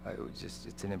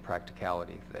it's an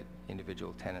impracticality that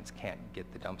individual tenants can't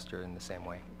get the dumpster in the same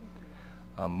way.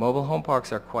 Mobile home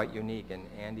parks are quite unique, and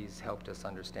Andy's helped us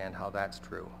understand how that's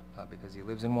true, because he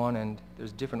lives in one, and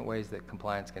there's different ways that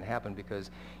compliance can happen,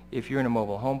 because if you're in a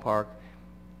mobile home park,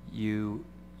 you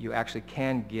actually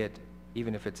can get,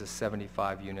 even if it's a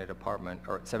 75-unit apartment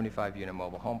or 75-unit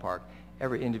mobile home park,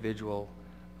 every individual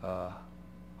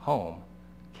home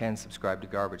can subscribe to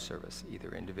garbage service,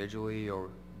 either individually or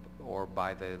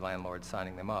by the landlord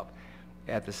signing them up.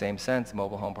 At the same sense,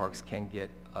 mobile home parks can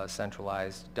get a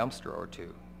centralized dumpster or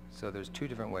two. So there's 2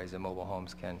 different ways that mobile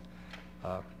homes can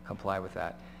comply with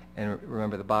that. And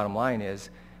remember, the bottom line is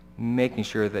making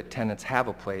sure that tenants have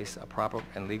a place, a proper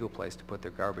and legal place to put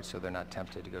their garbage, so they're not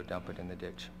tempted to go dump it in the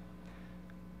ditch.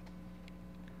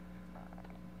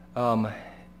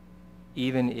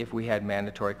 Even if we had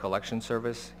mandatory collection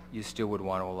service, you still would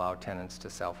want to allow tenants to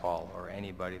self-haul, or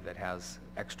anybody that has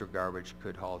extra garbage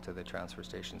could haul to the transfer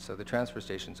station. So the transfer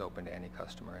station's open to any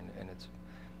customer, and it's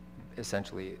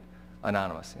essentially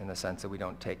anonymous in the sense that we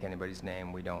don't take anybody's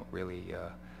name. We don't really,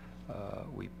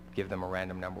 we give them a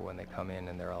random number when they come in,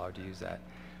 and they're allowed to use that.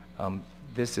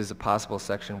 This is a possible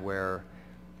section where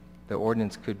the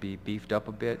ordinance could be beefed up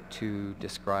a bit to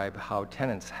describe how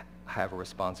tenants have a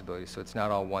responsibility. So it's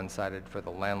not all one-sided for the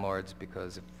landlords,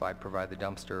 because if I provide the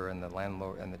dumpster and the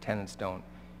landlord and the tenants don't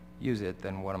use it,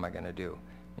 then what am I going to do?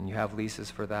 And you have leases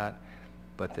for that,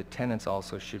 but the tenants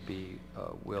also should be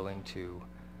willing to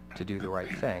do the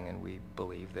right thing. And we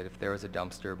believe that if there is a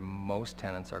dumpster, most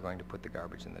tenants are going to put the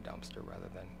garbage in the dumpster rather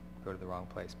than go to the wrong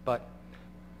place. But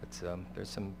it's, there's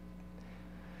some,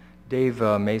 Dave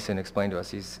Mason explained to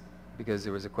us, because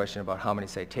there was a question about how many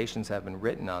citations have been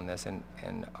written on this, and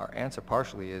our answer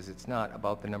partially is it's not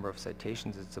about the number of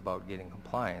citations, it's about getting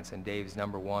compliance. And Dave's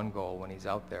number one goal when he's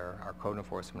out there, our code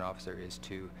enforcement officer, is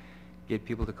to get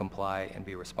people to comply and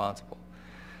be responsible.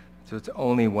 So it's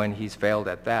only when he's failed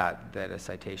at that that a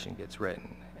citation gets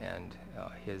written. And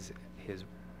his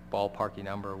ballparky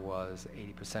number was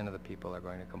 80% of the people are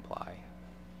going to comply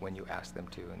when you ask them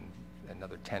to, and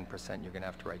another 10% you're going to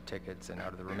have to write tickets, and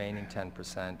out of the remaining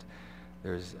 10%,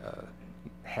 there's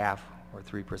half or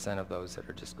 3% of those that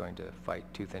are just going to fight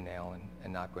tooth and nail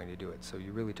and not going to do it. So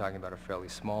you're really talking about a fairly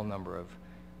small number of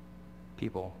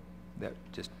people that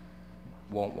just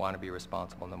won't want to be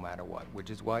responsible no matter what,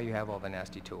 which is why you have all the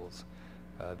nasty tools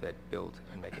that build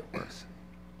and make it worse.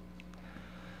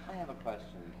 I have a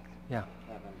question, Yeah.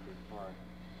 Kevin, before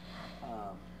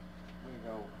we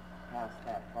go past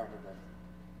that part of the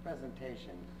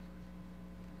presentation.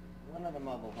 One of the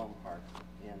mobile home parks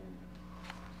in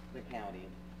the county,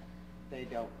 they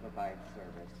don't provide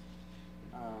service.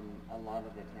 A lot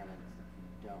of the tenants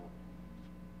don't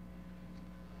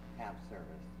have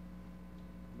service.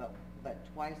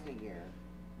 But twice a year,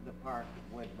 the park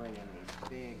would bring in these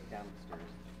big dumpsters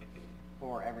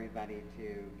for everybody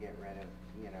to get rid of,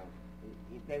 you know.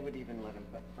 They would even let them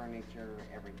put furniture,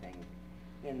 everything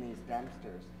in these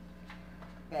dumpsters.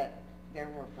 But there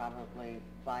were probably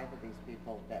 5 of these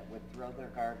people that would throw their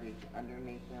garbage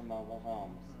underneath their mobile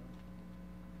homes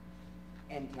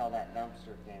until that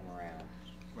dumpster came around.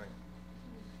 Right.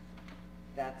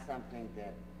 That's something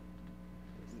that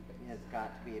has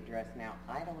got to be addressed now.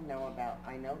 I don't know about,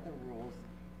 I know the rules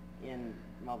in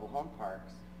mobile home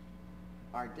parks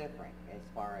are different as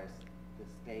far as the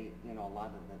state, you know, a lot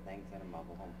of the things in a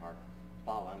mobile home park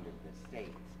fall under the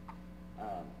state's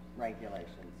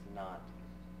regulations, not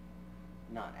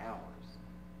ours.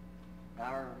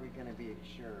 How are we going to be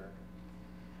sure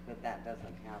that that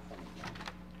doesn't happen?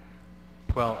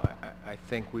 Well, I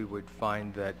think we would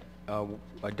find that a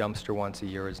dumpster once a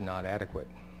year is not adequate.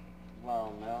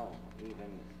 Well, no,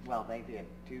 well, they did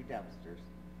 2 dumpsters,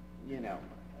 you know.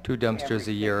 2 dumpsters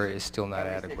every a year six- is still not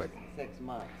every adequate. 6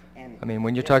 months. And I mean,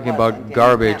 when you're it talking wasn't, about and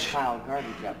garbage, you can't pile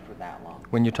garbage up for that long.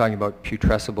 when you're talking about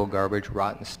putrescible garbage,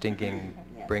 rotten, stinking,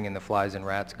 Yes. bringing the flies and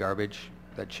rats garbage,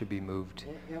 that should be moved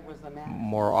It was a mess.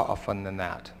 more often than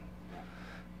that.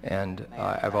 Yeah. And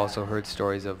I've also heard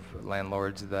stories of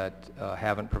landlords that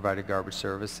haven't provided garbage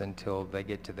service until they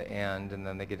get to the end, and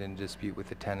then they get in a dispute with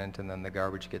the tenant, and then the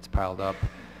garbage gets piled up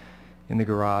in the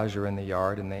garage or in the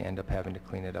yard, and they end up having to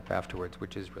clean it up afterwards,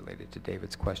 which is related to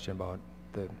David's question about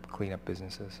the cleanup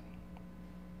businesses.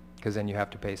 Because then you have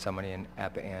to pay somebody in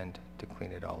at the end to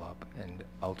clean it all up. And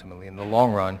ultimately, in the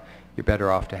long run, you're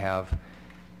better off to have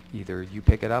either you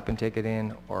pick it up and take it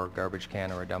in, or a garbage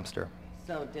can or a dumpster.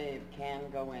 So Dave can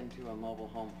go into a mobile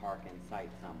home park and cite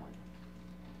someone?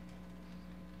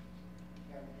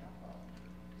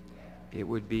 It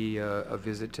would be a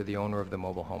visit to the owner of the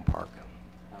mobile home park.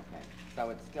 Okay, so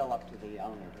it's still up to the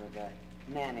owner or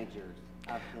the managers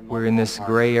of the mobile We're in home this park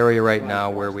gray area right to now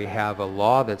where enforce we that. have a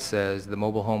law that says the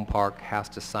mobile home park has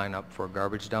to sign up for a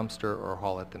garbage dumpster or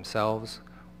haul it themselves,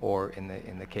 or in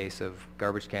the case of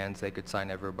garbage cans, they could sign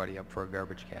everybody up for a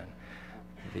garbage can.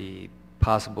 The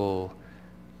possible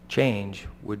change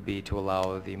would be to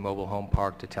allow the mobile home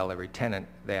park to tell every tenant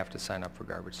they have to sign up for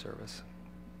garbage service.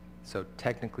 So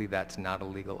technically, that's not a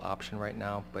legal option right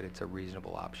now, but it's a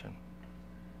reasonable option.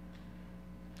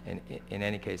 In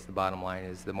any case, the bottom line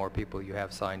is the more people you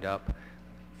have signed up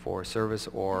for service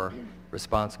or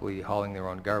responsibly hauling their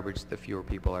own garbage, the fewer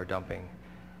people are dumping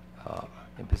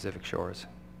in Pacific Shores.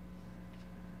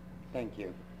 Thank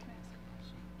you.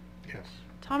 Yes.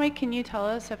 Tommy, can you tell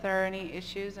us if there are any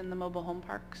issues in the mobile home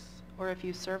parks, or if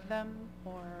you serve them,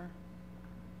 or?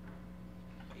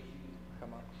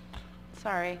 Come on.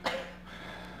 Sorry.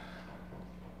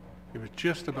 He was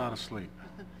just about asleep.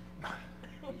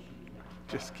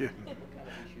 Just kidding.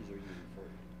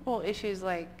 Well, issues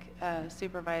like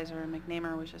Supervisor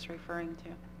McNamer was just referring to.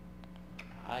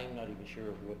 I'm not even sure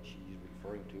of what she's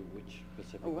referring to, which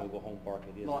specific Well, mobile home park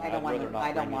it is. Well, and I don't I'd want rather to, not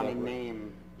I don't bring it want up to with-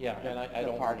 name Yeah, and I the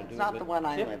don't park. want to do it. It's not the but one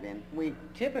I live in.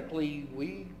 typically,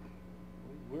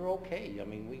 we're okay. I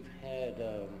mean, we've had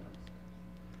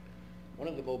one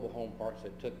of the mobile home parks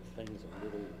that took things a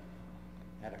little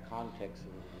out of context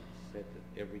and said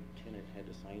that every tenant had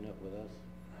to sign up with us,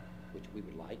 which we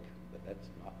would like, but that's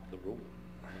not the rule.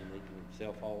 I mean, they can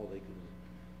self-haul,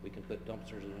 we can put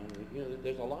dumpsters in, you know,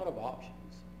 there's a lot of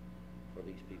options for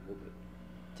these people, but.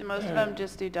 Do most of them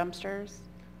just do dumpsters?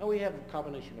 No, we have a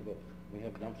combination of both. We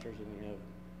have dumpsters and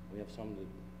we have some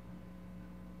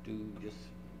that do just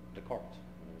the carts.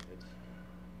 It's,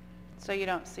 So you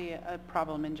don't see a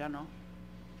problem in general?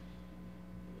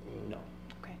 no.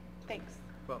 Okay, thanks.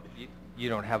 Well, you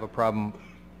don't have a problem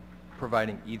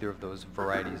providing either of those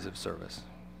varieties of service?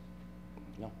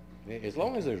 No, as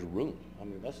long as there's room. I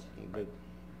mean, that's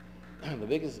the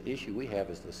biggest issue we have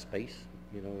is the space,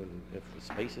 you know, and if the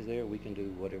space is there, we can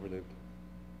do whatever the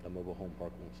mobile home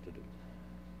park wants to do.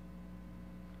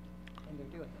 And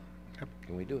they're doing it.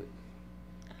 Can we do it?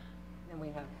 And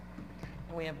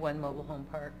we have one mobile home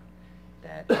park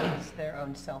that is their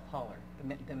own self-hauler.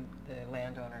 The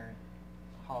landowner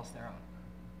hauls their own.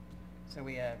 So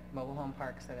we have mobile home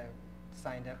parks that have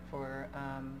signed up for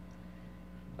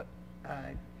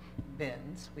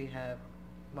bins. We have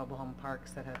mobile home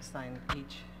parks that have signed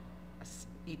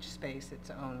each space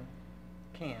its own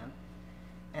can.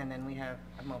 And then we have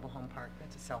a mobile home park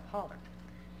that's a self-hauler.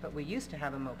 But we used to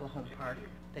have a mobile home park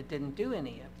that didn't do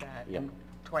any of that. Yep. And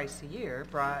twice a year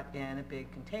brought in a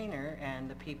big container, and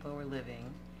the people were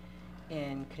living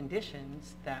in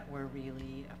conditions that were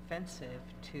really offensive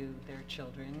to their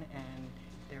children and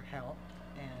their health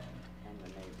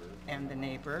and the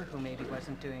neighbor who maybe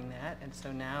wasn't doing that. And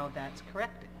so now that's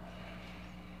corrected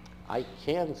I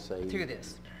can say. through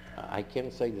this. I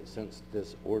can say that since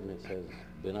this ordinance has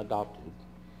been adopted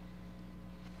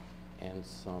and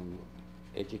some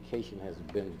education has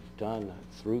been done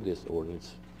through this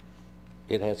ordinance,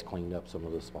 it has cleaned up some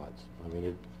of the spots. I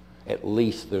mean, at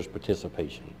least there's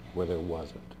participation where there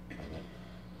wasn't.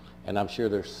 And I'm sure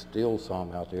there's still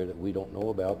some out there that we don't know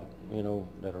about, you know,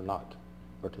 that are not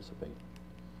participating.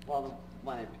 Well, the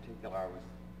one in particular I was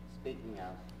speaking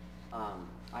of,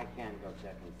 I can go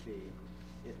check and see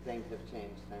if things have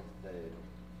changed since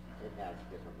it has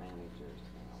different managers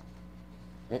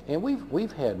now. And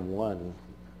we've had one,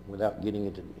 without getting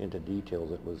into details,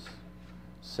 that was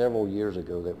several years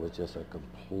ago that was just a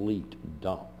complete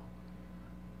dump.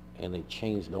 And they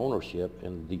changed ownership,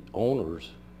 and the owners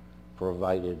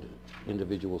provided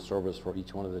individual service for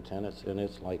each one of the tenants, and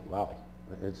it's like, wow.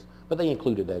 But they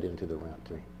included that into the rent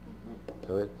too.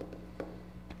 So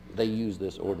they use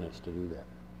this ordinance to do that.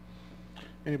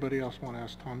 Anybody else want to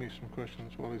ask Tommy some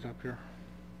questions while he's up here?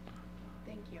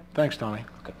 Thank you. Thanks, Tommy.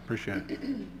 Okay. Appreciate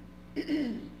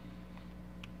it.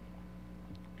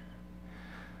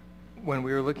 When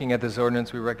we were looking at this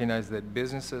ordinance, we recognized that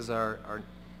businesses are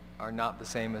not the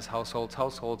same as households.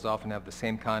 Households often have the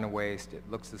same kind of waste. It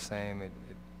looks the same. It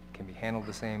can be handled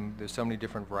the same. There's so many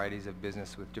different varieties of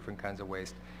business with different kinds of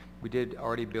waste. We did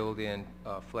already build in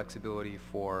flexibility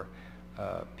for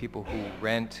people who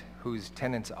rent, whose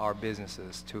tenants are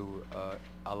businesses, to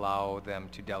allow them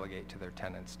to delegate to their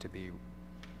tenants to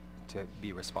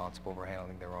be responsible for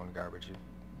handling their own garbage.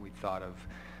 We thought of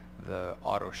the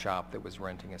auto shop that was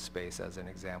renting a space as an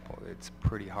example. It's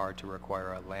pretty hard to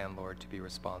require a landlord to be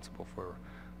responsible for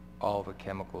all the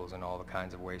chemicals and all the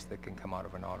kinds of waste that can come out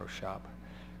of an auto shop.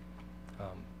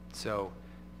 So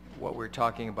what we're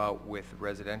talking about with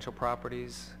residential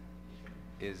properties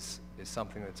is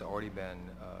something that's already been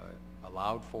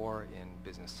allowed for in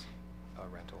business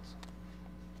rentals.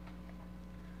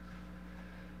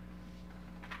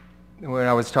 When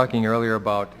I was talking earlier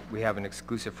about we have an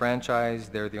exclusive franchise,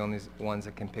 they're the only ones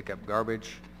that can pick up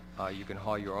garbage. You can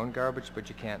haul your own garbage, but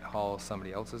you can't haul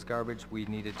somebody else's garbage. We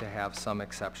needed to have some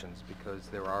exceptions because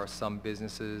there are some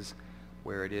businesses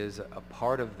where it is a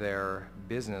part of their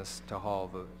business to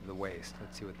haul the waste.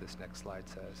 Let's see what this next slide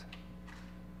says.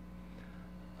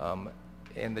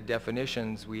 In the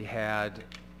definitions, we had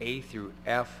A through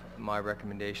F. My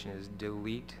recommendation is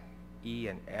delete E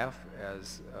and F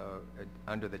as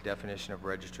under the definition of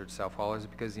registered self-haulers,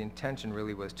 because the intention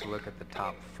really was to look at the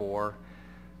top 4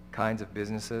 kinds of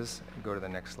businesses. Go to the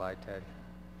next slide, Ted.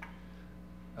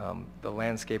 The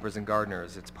landscapers and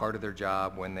gardeners, it's part of their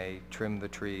job. When they trim the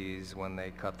trees, when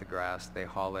they cut the grass, they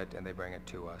haul it and they bring it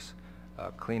to us.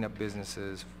 Cleanup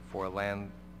businesses for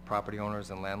property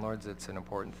owners and landlords, it's an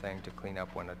important thing to clean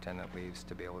up when a tenant leaves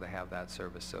to be able to have that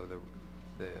service. So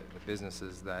the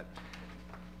businesses that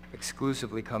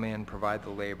exclusively come in, provide the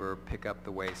labor, pick up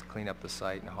the waste, clean up the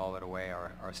site, and haul it away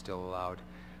are still allowed.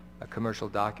 A commercial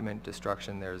document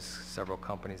destruction, there's several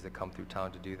companies that come through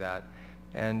town to do that.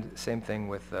 And same thing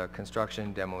with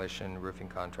construction, demolition, roofing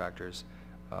contractors.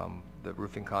 The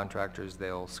roofing contractors,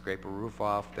 they'll scrape a roof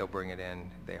off, they'll bring it in,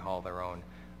 they haul their own.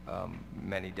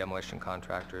 Many demolition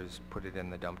contractors put it in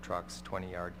the dump trucks,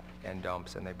 20-yard end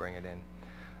dumps, and they bring it in.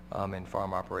 In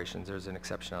farm operations, there's an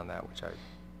exception on that,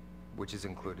 which is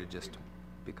included just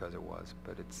because it was,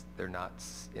 but they're not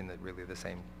in really the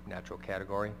same natural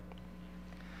category.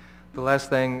 The last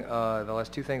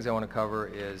two things I want to cover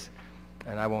is,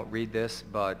 and I won't read this,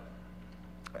 but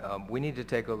we need to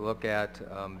take a look at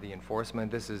the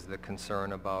enforcement. This is the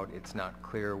concern about it's not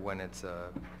clear when it's a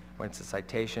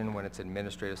citation, when it's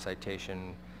administrative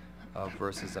citation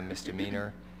versus a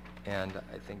misdemeanor. And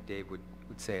I think Dave would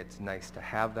say it's nice to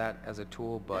have that as a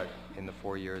tool, but in the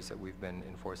 4 years that we've been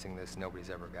enforcing this, nobody's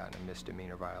ever gotten a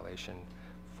misdemeanor violation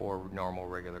for normal,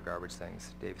 regular garbage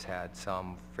things. Dave's had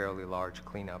some fairly large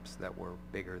cleanups that were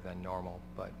bigger than normal,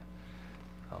 but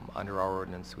under our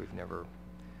ordinance, we've never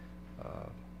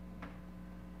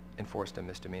enforced a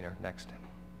misdemeanor. Next.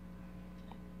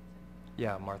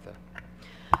 Yeah, Martha.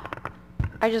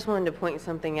 I just wanted to point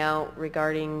something out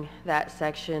regarding that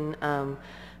section,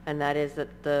 and that is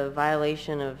that the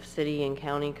violation of city and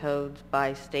county codes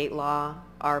by state law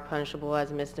are punishable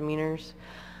as misdemeanors.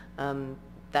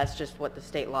 That's just what the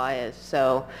state law is.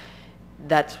 So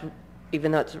that's,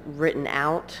 even though it's written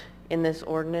out in this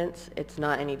ordinance, it's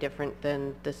not any different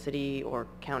than the city or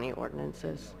county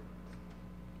ordinances.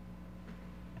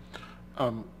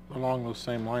 Along those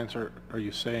same lines, are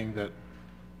you saying that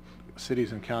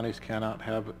cities and counties cannot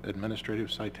have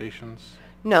administrative citations?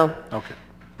 No. Okay.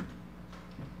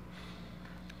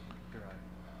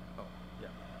 Oh, yeah,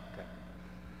 okay.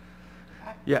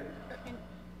 Yeah.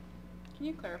 Can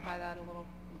you clarify that a little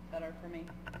better for me?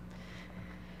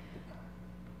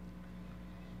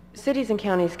 Cities and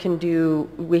counties can do,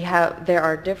 there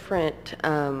are different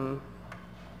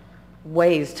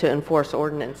ways to enforce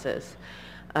ordinances.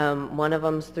 One of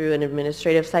them is through an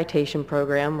administrative citation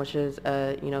program, which is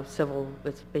civil,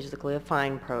 it's basically a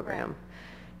fine program.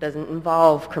 Doesn't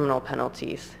involve criminal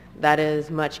penalties. That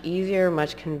is much easier,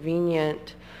 much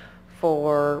convenient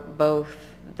for both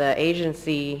the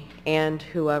agency and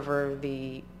whoever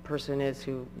the person is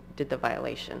who did the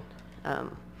violation.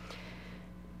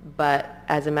 But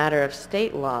as a matter of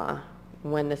state law,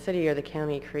 when the city or the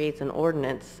county creates an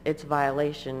ordinance, its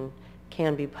violation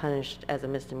can be punished as a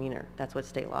misdemeanor. That's what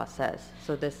state law says.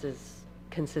 So this is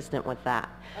consistent with that.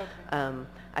 Okay.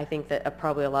 I think that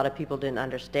probably a lot of people didn't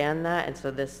understand that, and so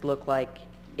this looked like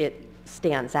it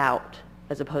stands out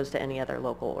as opposed to any other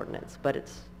local ordinance, but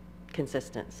it's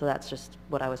consistent. So that's just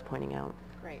what I was pointing out.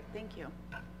 Great, thank you.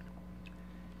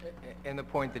 And the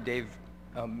point that Dave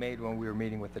made when we were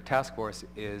meeting with the task force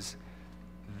is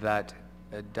that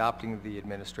adopting the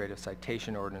administrative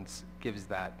citation ordinance gives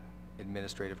that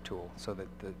administrative tool so that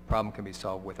the problem can be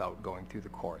solved without going through the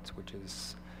courts, which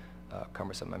is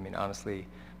cumbersome. I mean, honestly,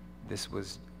 this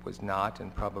was not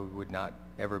and probably would not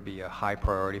ever be a high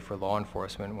priority for law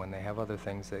enforcement when they have other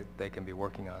things that they can be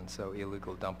working on. So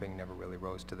illegal dumping never really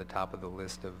rose to the top of the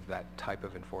list of that type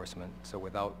of enforcement. So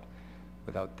without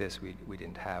this, we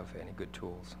didn't have any good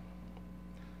tools.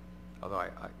 Although I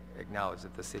acknowledge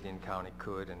that the city and county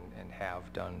could and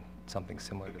have done something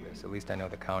similar to this. At least I know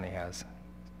the county has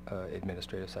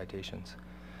administrative citations.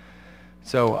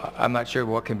 So I'm not sure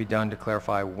what can be done to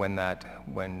clarify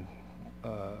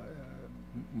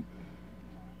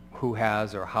who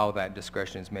has or how that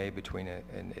discretion is made between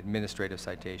an administrative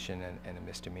citation and a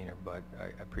misdemeanor, but I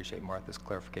appreciate Martha's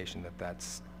clarification that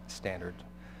that's standard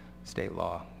state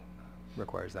law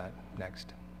requires that.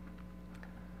 Next.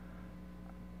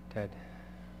 Ted.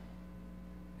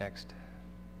 Next.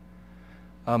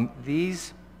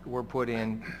 These were put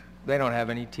in, they don't have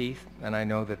any teeth, and I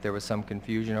know that there was some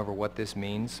confusion over what this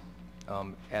means.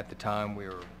 At the time, we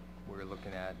were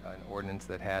looking at an ordinance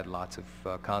that had lots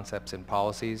of concepts and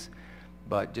policies,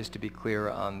 but just to be clear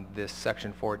on this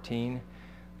section 14,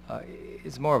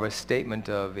 it's more of a statement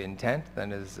of intent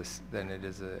than it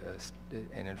is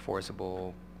an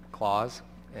enforceable clause,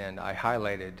 and I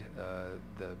highlighted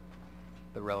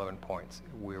the relevant points.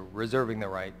 We're reserving the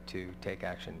right to take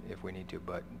action if we need to,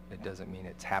 but it doesn't mean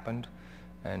it's happened.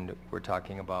 And we're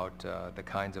talking about the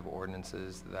kinds of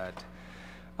ordinances that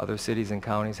other cities and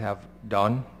counties have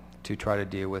done to try to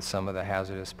deal with some of the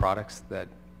hazardous products that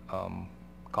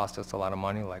cost us a lot of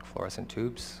money, like fluorescent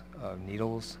tubes,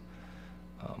 needles.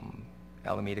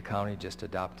 Alameda County just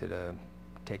adopted a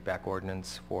take-back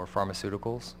ordinance for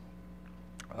pharmaceuticals.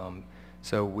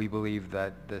 So we believe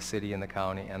that the city and the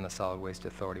county and the Solid Waste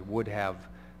Authority would have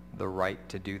the right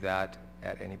to do that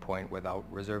at any point without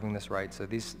reserving this right. So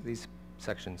these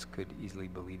sections could easily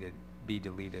be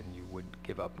deleted and you would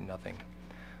give up nothing.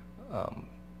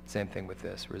 Same thing with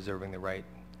this, reserving the right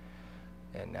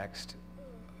and next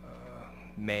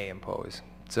may impose.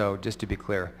 So just to be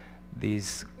clear,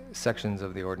 these sections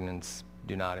of the ordinance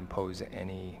do not impose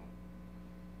any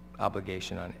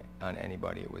obligation on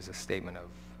anybody. It was a statement of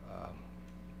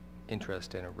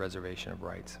interest and a reservation of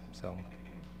rights. So,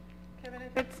 Kevin,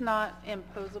 if it's not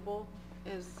imposable,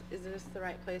 is this the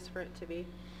right place for it to be?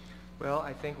 well,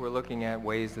 I think we're looking at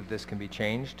ways that this can be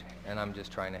changed, and I'm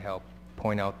just trying to help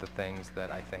point out the things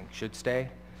that I think should stay,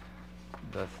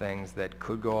 the things that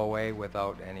could go away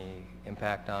without any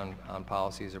impact on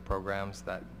policies or programs.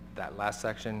 That last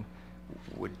section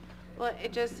would Well,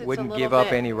 it's a wouldn't little give up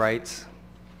bit- any rights.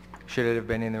 Should it have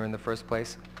been in there in the first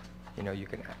place? You know, you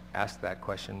can ask that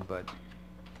question, but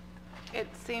It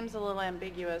seems a little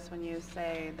ambiguous when you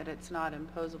say that it's not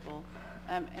imposable.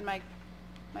 And my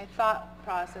thought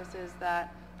process is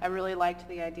that I really liked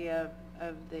the idea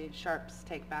of the Sharps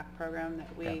Take Back program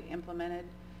that we Yeah. implemented.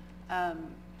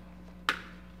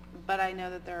 But I know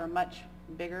that there are much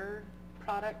bigger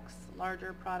products,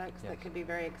 larger products that Yes. could be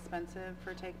very expensive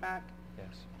for Take Back.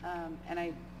 yes, And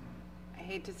I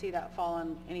hate to see that fall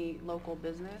on any local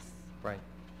business. right.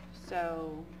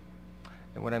 So,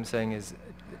 And what I'm saying is,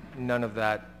 none of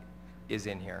that is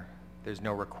in here. There's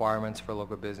no requirements for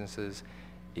local businesses.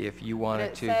 If you but wanted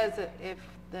it to... says that if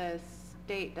the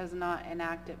state does not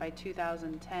enact it by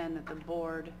 2010, that the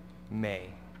board, May.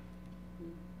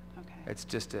 okay. It's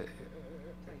just it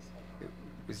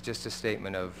was just a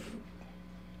statement of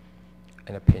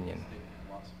an opinion.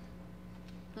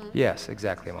 Yes,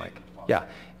 exactly, Mike. Yeah,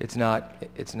 it's not,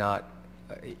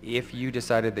 if you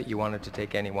decided that you wanted to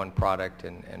take any one product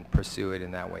and pursue it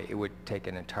in that way, it would take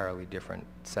an entirely different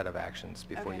set of actions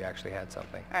before Okay. you actually had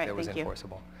something All right, that was thank you.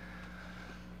 enforceable.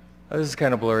 This is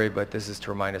kind of blurry, but this is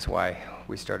to remind us why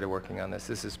we started working on this.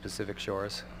 This is Pacific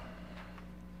Shores.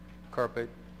 Carpet,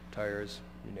 tires,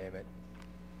 you name it.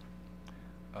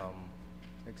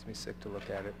 Makes me sick to look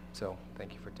at it, so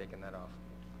thank you for taking that off.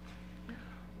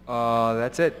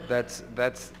 That's it. That's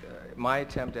my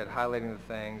attempt at highlighting the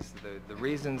things. The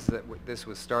reasons that this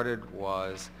was started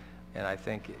was, and I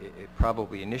think it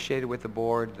probably initiated with the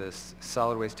board, this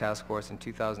Solid Waste Task Force in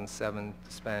 2007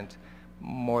 spent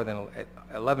more than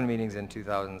 11 meetings in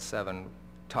 2007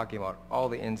 talking about all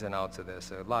the ins and outs of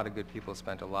this. A lot of good people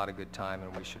spent a lot of good time,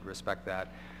 and we should respect that.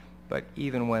 But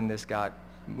even when this got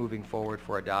moving forward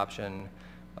for adoption,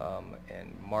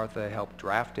 and Martha helped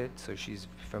draft it, so she's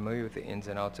familiar with the ins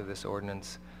and outs of this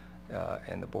ordinance,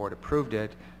 and the board approved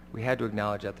it, we had to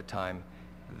acknowledge at the time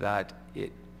that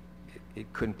it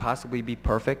couldn't possibly be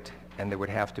perfect, and there would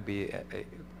have to be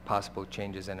possible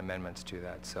changes and amendments to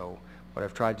that. So what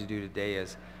I've tried to do today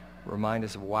is remind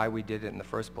us of why we did it in the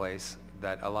first place,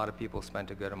 that a lot of people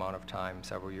spent a good amount of time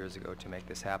several years ago to make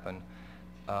this happen.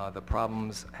 The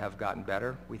problems have gotten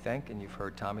better, we think, and you've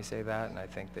heard Tommy say that, and I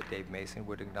think that Dave Mason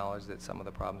would acknowledge that some of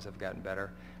the problems have gotten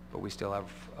better, but we still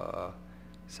have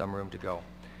some room to go.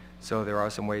 So there are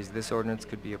some ways this ordinance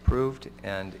could be approved,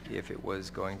 and if it was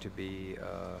going to be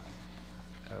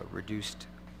reduced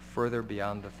further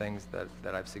beyond the things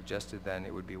that I've suggested, then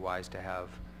it would be wise to have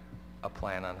a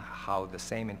plan on how the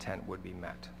same intent would be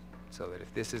met. So that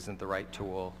if this isn't the right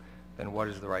tool, then what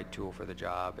is the right tool for the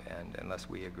job? And unless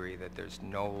we agree that there's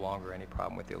no longer any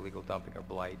problem with illegal dumping or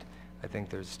blight, I think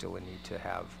there's still a need to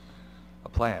have a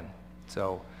plan.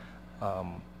 So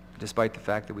despite the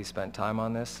fact that we spent time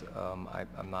on this,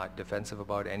 I'm not defensive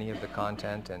about any of the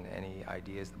content and any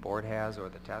ideas the board has or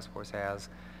the task force has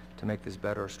to make this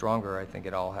better or stronger. I think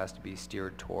it all has to be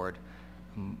steered toward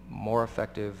more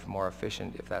effective, more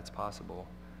efficient, if that's possible,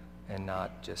 and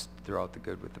not just throw out the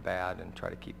good with the bad and try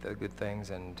to keep the good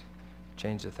things and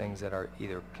change the things that are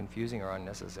either confusing or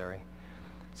unnecessary.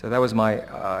 So that was my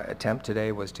attempt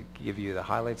today, was to give you the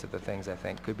highlights of the things I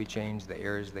think could be changed, the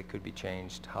areas that could be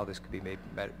changed, how this could be made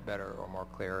better or more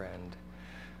clear, and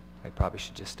I probably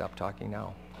should just stop talking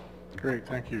now. Great,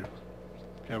 thank you,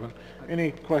 Kevin.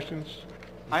 Any questions?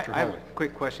 I Mr. have a Hawley?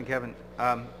 quick question, Kevin.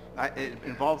 It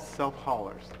involves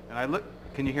self-haulers, and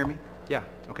can you hear me? Yeah.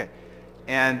 Okay.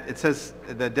 And it says,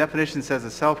 the definition says a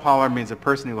self-hauler means a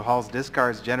person who hauls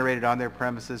discards generated on their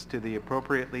premises to the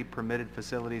appropriately permitted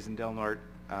facilities in Del Norte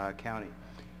County.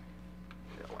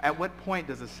 At what point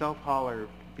does a self-hauler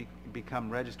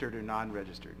become registered or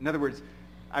non-registered? In other words,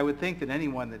 I would think that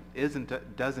anyone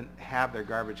that doesn't have their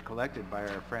garbage collected by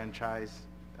our franchisee,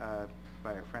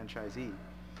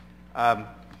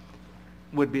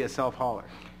 would be a self-hauler.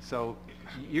 So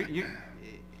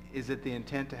is it the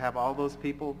intent to have all those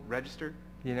people registered?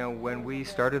 You know, when we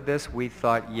started this, we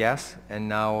thought yes, and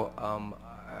now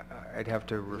I'd have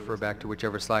to refer back to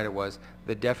whichever slide it was.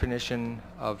 The definition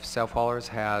of self-haulers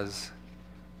has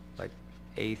like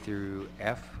A through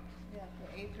F. Yeah,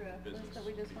 A through F list that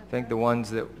we just went I think the through?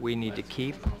 ones that we need to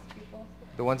keep, Business people?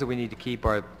 the ones that we need to keep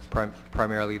are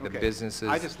primarily the Okay. businesses.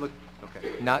 I just looked,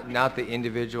 okay. Not the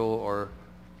individual or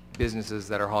businesses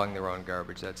that are hauling their own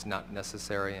garbage. That's not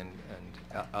necessary, and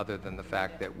other than the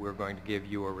fact that we're going to give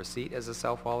you a receipt as a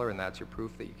self-hauler, and that's your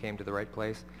proof that you came to the right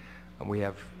place. And we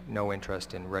have no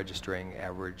interest in registering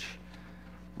average,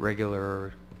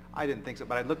 regular, I didn't think so,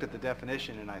 but I looked at the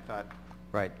definition and I thought,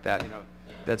 right, that, you know,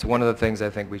 that's one of the things I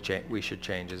think we should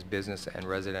change is business and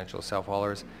residential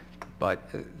self-haulers. But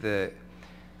the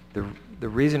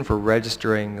reason for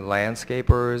registering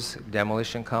landscapers,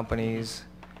 demolition companies,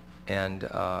 and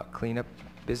cleanup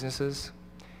businesses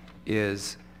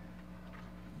is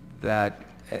that,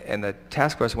 and the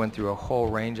task force went through a whole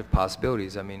range of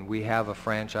possibilities. I mean, we have a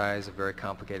franchise, a very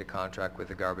complicated contract with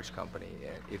a garbage company.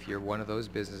 If you're one of those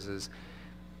businesses,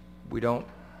 we know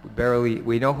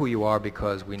who you are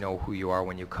because we know who you are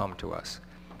when you come to us.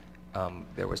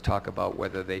 There was talk about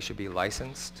whether they should be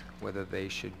licensed, whether they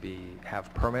should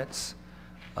have permits,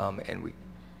 and we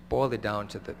boiled it down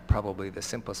to probably the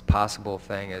simplest possible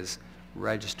thing is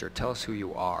register. Tell us who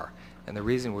you are. And the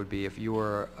reason would be if you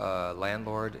were a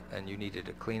landlord and you needed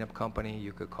a cleanup company,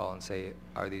 you could call and say,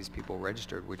 are these people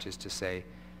registered? Which is to say,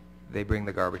 they bring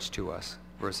the garbage to us,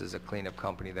 versus a cleanup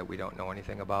company that we don't know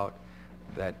anything about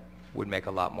that would make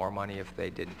a lot more money if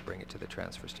they didn't bring it to the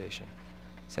transfer station.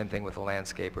 Same thing with the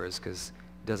landscapers, because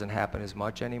it doesn't happen as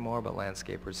much anymore, but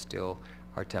landscapers still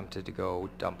are tempted to go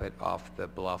dump it off the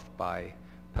bluff by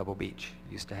Pebble Beach.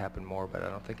 It used to happen more, but I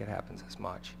don't think it happens as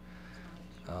much.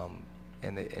 Well,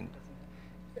 and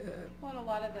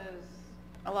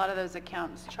a lot of those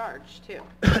accounts charge too,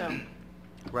 so.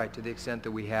 Right, to the extent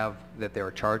that there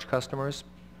are charge customers,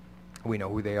 we know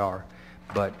who they are.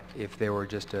 But if they were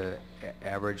just a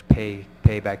average pay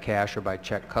by cash or by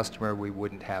check customer, we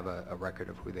wouldn't have a record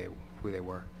of who they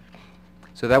were.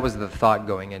 So that was the thought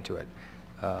going into it,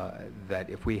 that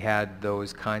if we had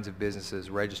those kinds of businesses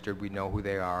registered, we know who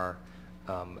they are.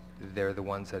 They're the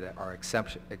ones that are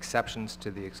exceptions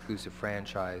to the exclusive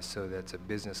franchise, so that's a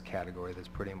business category that's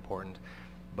pretty important.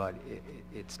 But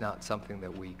it's not something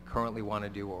that we currently want to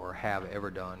do or have ever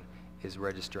done, is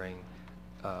registering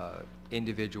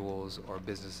individuals or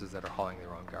businesses that are hauling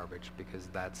their own garbage, because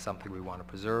that's something we want to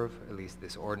preserve. At least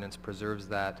this ordinance preserves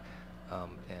that,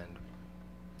 and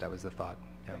that was the thought.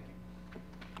 Yeah.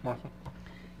 Martha?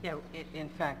 Yeah, in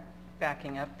fact,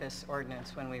 backing up this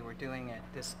ordinance when we were doing it,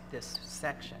 this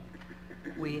section,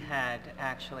 we had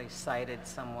actually cited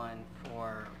someone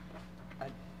for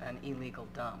an illegal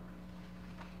dump.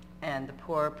 And the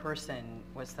poor person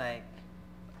was like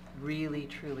really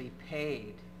truly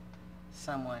paid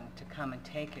someone to come and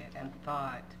take it and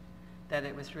thought that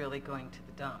it was really going to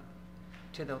the dump,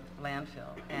 to the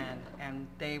landfill, and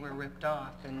they were ripped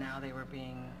off, and now they were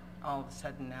being, all of a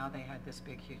sudden now they had this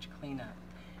big huge cleanup.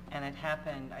 And it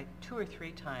happened 2 or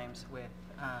 3 times with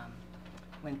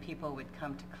when people would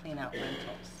come to clean out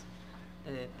rentals.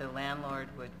 The landlord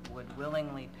would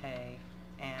willingly pay,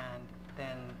 and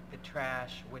then the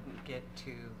trash wouldn't get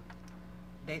to,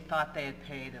 they thought they had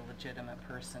paid a legitimate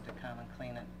person to come and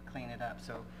clean it up.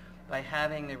 So by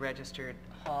having the registered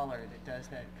hauler that does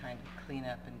that kind of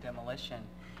cleanup and demolition,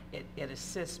 it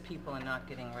assists people in not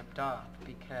getting ripped off,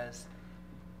 because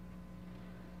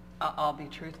I'll be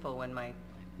truthful, when my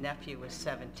nephew was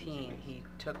 17, he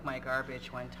took my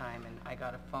garbage one time, and I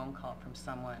got a phone call from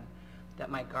someone that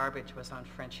my garbage was on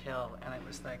French Hill, and it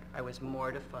was like, I was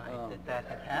mortified that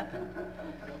had happened.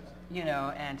 You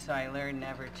know, and so I learned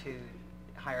never to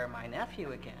hire my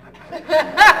nephew again.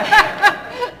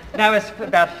 That was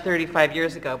about 35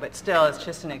 years ago, but still, it's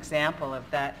just an example of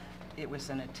that. It was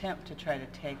an attempt to try to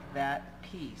take that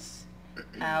piece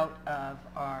out of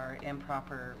our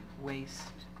improper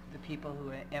waste, the people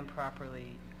who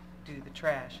improperly do the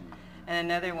trash.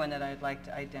 And another one that I'd like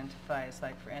to identify is,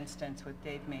 like, for instance, with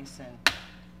Dave Mason,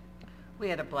 we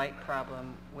had a blight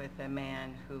problem with a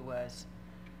man who was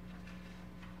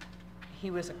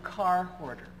a car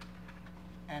hoarder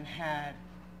and had,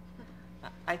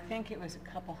 I think it was a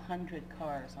couple hundred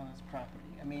cars on his property.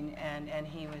 I mean, and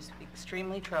he was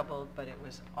extremely troubled, but it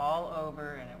was all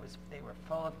over, and they were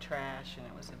full of trash, and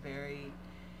it was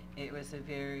a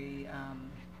very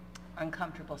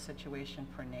uncomfortable situation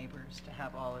for neighbors to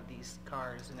have all of these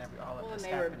cars and all of this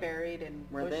happening. And they were buried in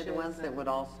bushes. Were they the ones that would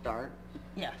all start?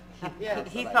 Yeah.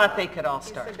 Yes. He thought they could all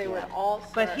start. He said they would all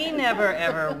start. But he never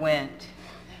ever went.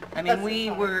 I mean,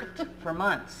 we worked for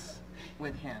months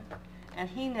with him, and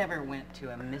he never went to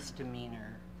a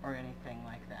misdemeanor or anything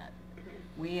like that.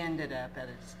 We ended up at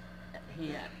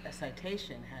a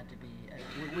citation had to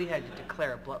be, we had to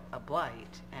declare a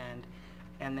blight, and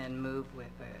and then move with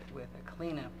a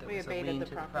cleanup that We was a abated lien the to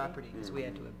the property. property, because we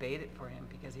had to abate it for him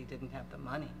because he didn't have the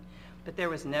money. But there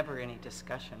was never any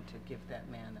discussion to give that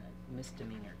man a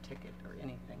misdemeanor ticket or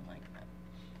anything like that.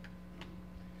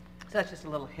 So that's just a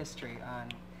little history on,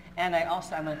 and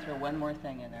I'm going to throw one more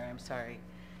thing in there, I'm sorry.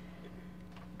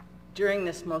 During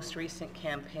this most recent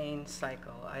campaign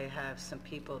cycle, I have some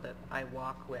people that I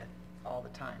walk with all the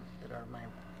time,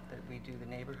 that we do the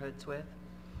neighborhoods with.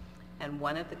 And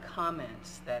one of the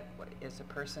comments that is a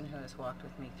person who has walked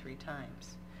with me 3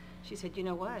 times, she said, you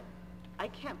know what? I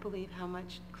can't believe how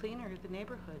much cleaner the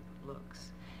neighborhood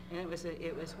looks. And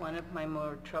it was one of my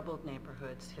more troubled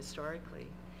neighborhoods historically.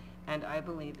 And I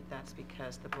believe that that's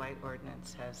because the blight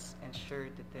ordinance has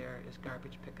ensured that there is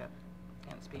garbage pickup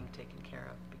and it's being taken care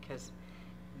of, because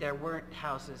there weren't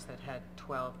houses that had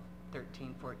 12,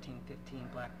 13, 14, 15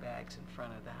 black bags in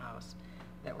front of the house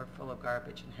that were full of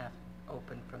garbage and half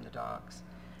open from the dogs.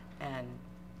 And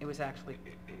it was actually,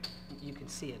 you can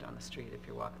see it on the street if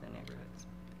you're walking the neighborhoods.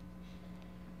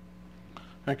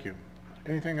 Thank you.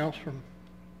 Anything else from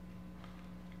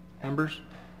members?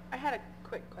 I had a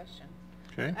quick question.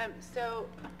 Okay. So,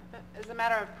 as a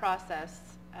matter of process,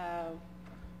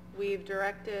 we've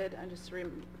directed, I'm just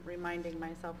reminding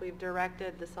myself, we've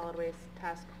directed the Solid Waste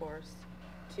Task Force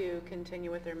to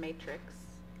continue with their matrix,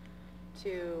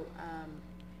 to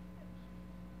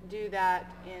do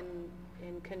that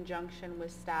in conjunction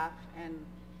with staff and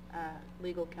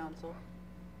legal counsel,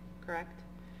 correct?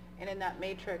 And in that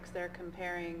matrix, they're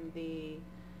comparing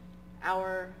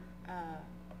our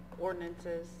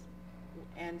ordinances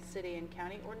and city and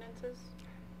county ordinances?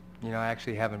 You know, I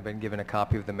actually haven't been given a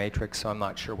copy of the matrix, so I'm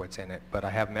not sure what's in it, but I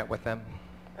have met with them.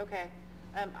 Okay.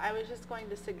 I was just going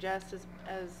to suggest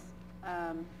as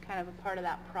kind of a part of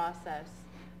that process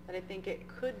that I think it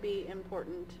could be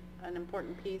an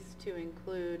important piece to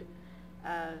include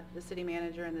the city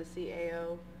manager and the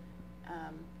CAO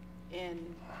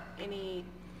in any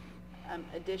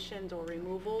additions or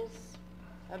removals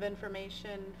of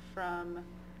information from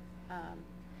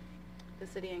the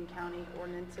city and county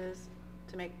ordinances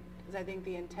to make, because I think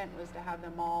the intent was to have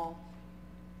them all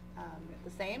the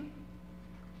same,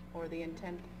 or the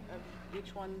intent of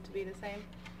each one to be the same.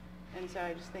 And so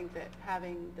I just think that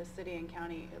having the city and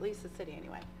county, at least the city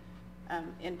anyway,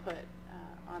 input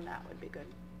on that would be good.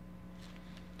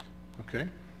 Okay.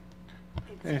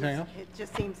 Anything else? It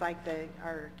just seems like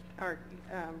our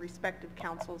respective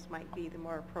councils might be the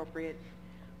more appropriate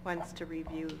ones to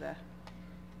review the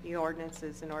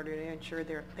ordinances in order to ensure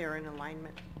they're in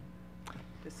alignment.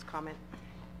 This comment.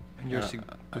 And Yeah,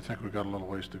 I think we've got a little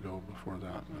ways to go before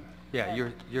that. yeah,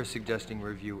 you're suggesting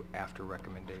review after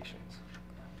recommendations.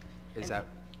 Is that?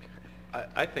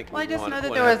 I think Well, I we just want know to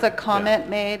that there was a comment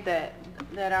made that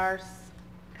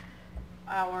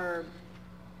our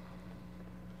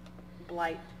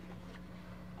blight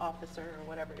officer or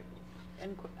whatever,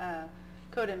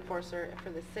 code enforcer for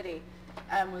the city,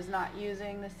 was not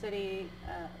using the city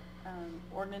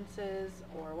ordinances,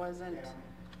 or wasn't,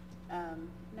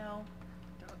 no.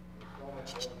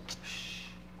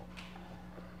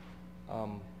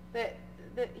 That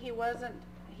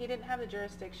he didn't have the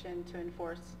jurisdiction to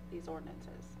enforce these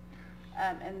ordinances.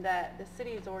 And that the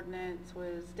city's ordinance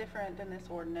was different than this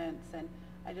ordinance, and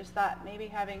I just thought maybe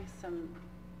having some,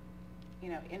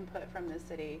 input from the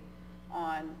city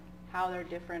on how they're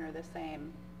different or the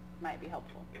same might be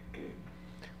helpful.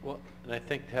 Well, and I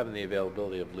think having the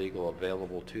availability of legal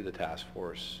available to the task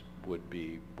force would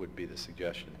be the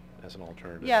suggestion as an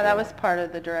alternative. Yeah, that was part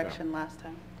of the direction last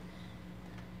time.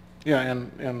 Yeah,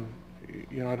 and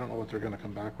I don't know what they're going to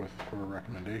come back with for a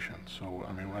recommendation. So,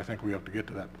 I mean, I think we have to get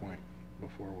to that point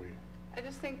before we... I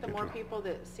just think the more people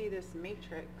that see this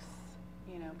matrix,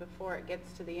 before it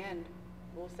gets to the end,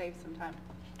 we'll save some time.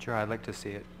 Sure, I'd like to see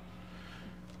it.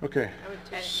 Okay,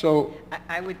 so...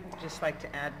 I would just like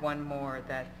to add one more,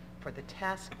 that for the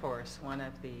task force, one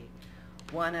of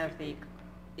the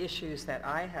issues that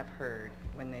I have heard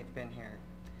when they've been here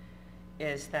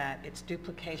is that it's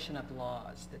duplication of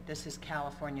laws, that this is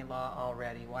California law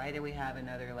already. Why do we have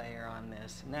another layer on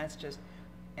this? And that's just,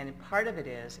 and part of it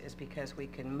is because we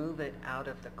can move it out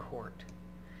of the court.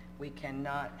 We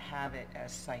cannot have it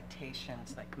as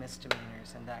citations like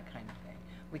misdemeanors and that kind of thing.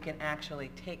 We can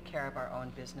actually take care of our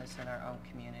own business in our own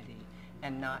community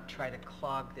and not try to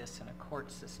clog this in a court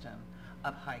system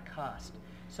of high cost.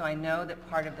 So I know that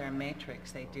part of their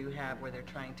matrix they do have where they're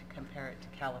trying to compare it to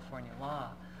California law,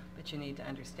 but you need to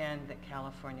understand that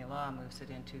California law moves it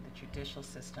into the judicial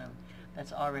system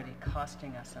that's already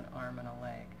costing us an arm and a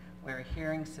leg, where a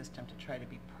hearing system to try to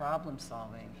be problem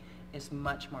solving is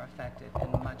much more effective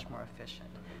and much more efficient.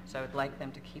 So I would like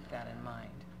them to keep that in mind.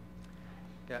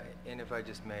 Yeah, and if I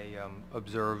just may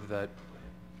observe that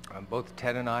both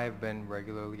Ted and I have been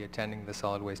regularly attending the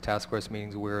Solid Waste Task Force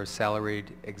meetings. We're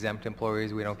salaried exempt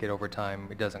employees. We don't get overtime.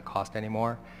 It doesn't cost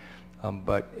anymore.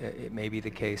 But it may be the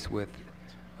case with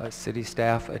city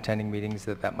staff attending meetings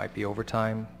that might be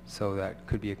overtime, so that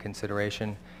could be a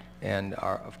consideration. And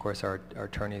of course, our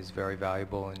attorney is very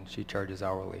valuable, and she charges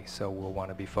hourly. So we'll want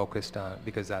to be focused on,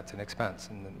 because that's an expense,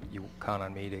 and then you count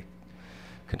on me to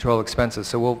control expenses.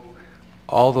 So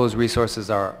all those resources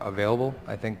are available.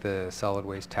 I think the Solid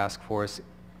Waste Task Force,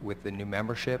 with the new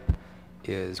membership,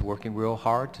 is working real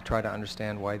hard to try to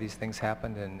understand why these things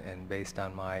happened, and based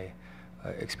on my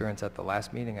experience at the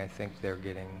last meeting, I think they're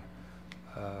getting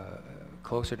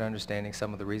closer to understanding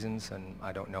some of the reasons, and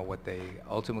I don't know what they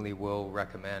ultimately will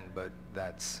recommend, but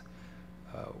that's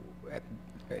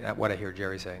what I hear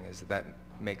Jerry saying is that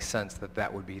makes sense,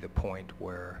 that would be the point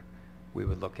where we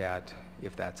would look at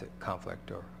if that's a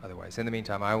conflict or otherwise. In the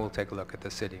meantime, I will take a look at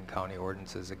the city and county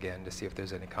ordinances again to see if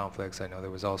there's any conflicts. I know there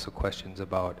was also questions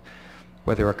about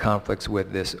whether there are conflicts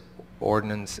with this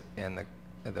ordinance and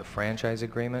the franchise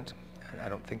agreement. I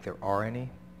don't think there are any.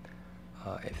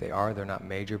 If they are, they're not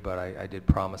major, but I did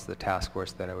promise the task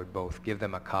force that I would both give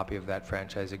them a copy of that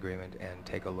franchise agreement and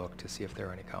take a look to see if there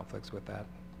are any conflicts with that.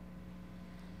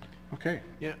 Okay.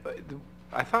 Yeah,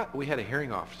 I thought we had a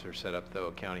hearing officer set up,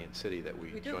 though, county and city, that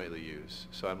we jointly use.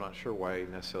 So I'm not sure why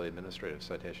necessarily administrative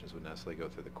citations would necessarily go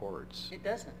through the courts. It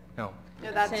doesn't. No.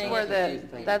 No, that's where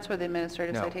the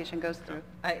administrative citation goes through.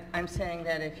 I'm saying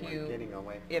that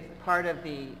if part of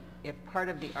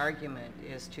the argument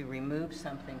is to remove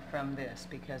something from this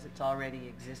because it's already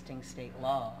existing state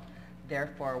law,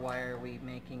 therefore why are we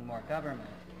making more government?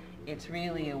 It's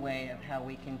really a way of how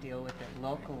we can deal with it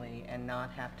locally and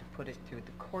not have to put it through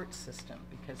the court system,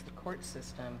 because the court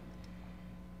system,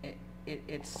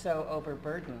 it's so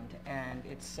overburdened and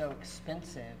it's so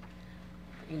expensive.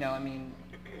 You know, I mean,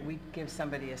 we give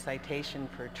somebody a citation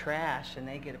for trash and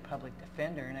they get a public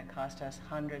defender and it costs us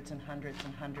hundreds and hundreds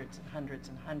and hundreds and hundreds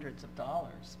and hundreds of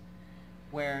dollars,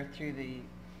 where through the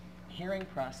hearing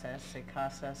process it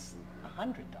costs us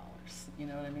 $100. You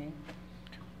know what I mean?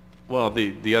 Well,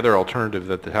 the other alternative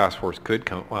that the task force could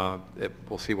come,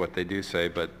 we'll see what they do say,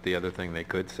 but the other thing they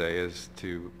could say is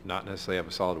to not necessarily have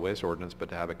a solid waste ordinance, but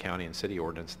to have a county and city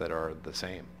ordinance that are the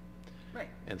same. Right.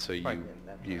 And so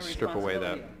you strip away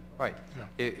that. Right.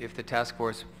 Yeah. If the task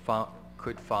force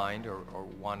could find or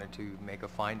wanted to make a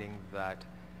finding that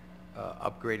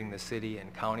upgrading the city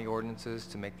and county ordinances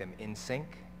to make them in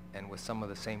sync and with some of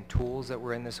the same tools that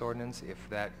were in this ordinance, if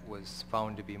that was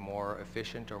found to be more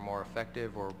efficient or more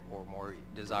effective or more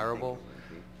desirable,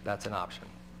 that's an option.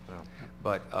 Yeah.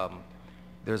 But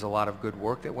there's a lot of good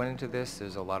work that went into this.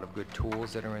 There's a lot of good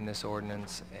tools that are in this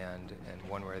ordinance, and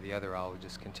one way or the other, I'll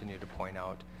just continue to point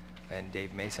out, and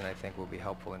Dave Mason, I think, will be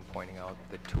helpful in pointing out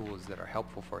the tools that are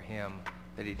helpful for him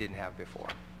that he didn't have before.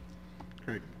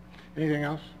 Great. Anything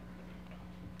else?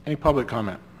 Any public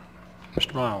comment?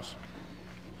 Mr. Miles.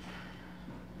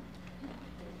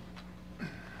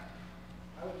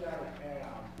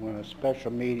 When a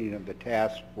special meeting of the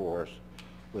task force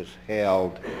was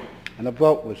held and a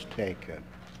vote was taken.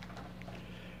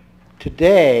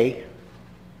 Today,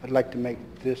 I'd like to make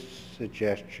this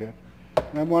suggestion,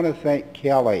 and I want to thank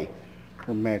Kelly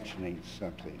for mentioning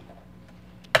something.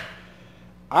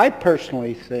 I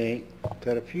personally think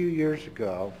that a few years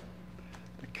ago,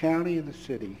 the county and the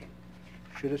city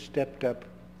should have stepped up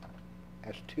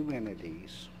as two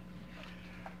entities,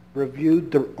 reviewed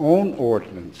their own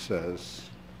ordinances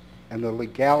and the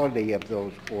legality of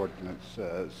those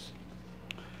ordinances,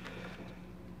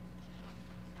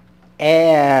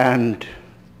 and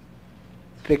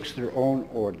fix their own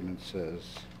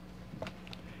ordinances.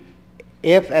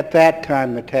 If at that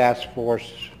time the task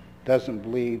force doesn't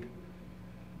believe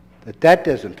that that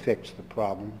doesn't fix the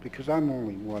problem, because I'm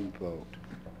only one vote,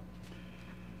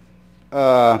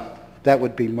 that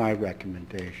would be my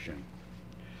recommendation.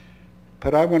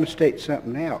 But I want to state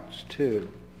something else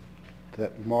too,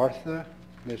 that Martha,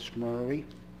 Miss Murray,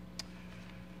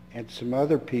 and some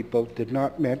other people did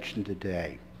not mention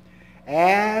today.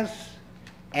 As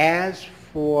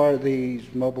for these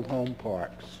mobile home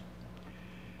parks,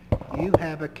 you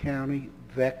have a county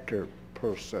vector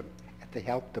person at the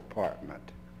health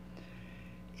department.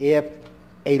 If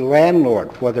a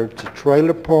landlord, whether it's a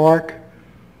trailer park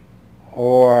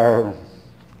or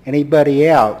anybody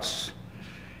else,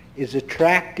 is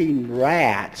attracting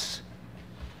rats,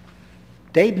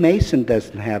 Dave Mason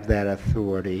doesn't have that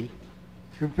authority.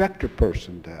 Your vector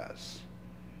person does.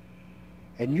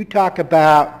 And you talk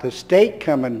about the state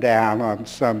coming down on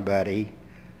somebody,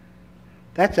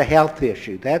 That's a health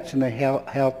issue. That's in the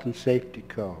health and safety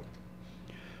code.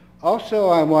 Also,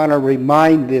 I want to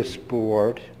remind this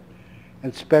board,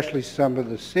 and especially some of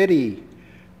the city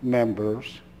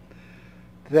members,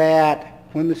 that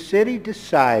when the city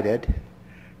decided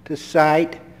to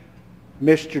cite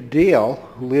Mr. Deal,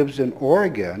 who lives in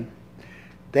Oregon,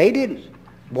 they didn't,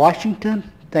 Washington?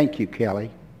 Thank you, Kelly.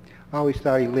 I always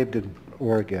thought he lived in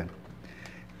Oregon.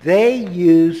 They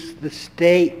used the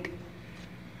state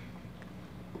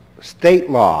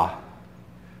law,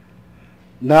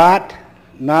 not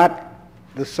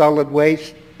the Solid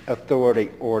Waste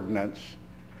Authority ordinance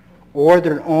or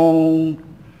their own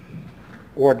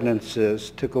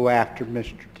ordinances to go after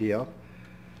Mr. Deal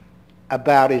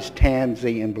about his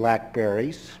tansy and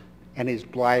blackberries and his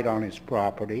blight on his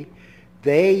property.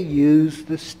 They used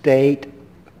the state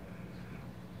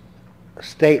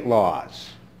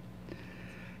laws.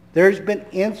 There's been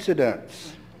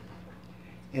incidents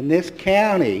in this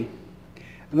county,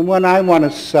 and the one I want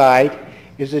to cite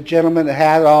is a gentleman that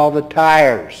had all the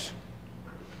tires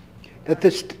that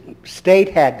the state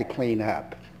had to clean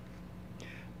up.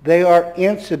 There are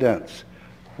incidents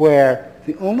where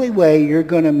the only way you're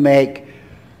going to make,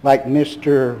 like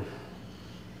the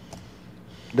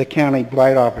county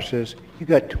blight officers, you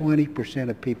got 20%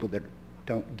 of people that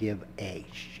don't give a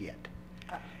shit.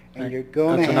 And you're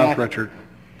going to have... That's enough, Richard.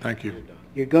 Thank you.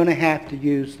 You're going to have to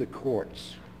use the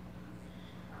courts.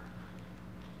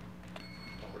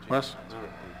 Wes?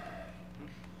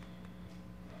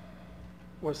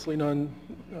 Wesley Nunn,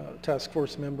 task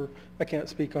force member. I can't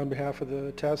speak on behalf of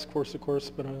the task force, of course,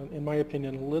 but in my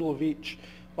opinion, a little of each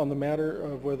on the matter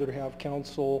of whether to have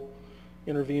council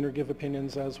intervene or give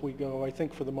opinions as we go. I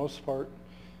think for the most part,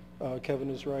 Kevin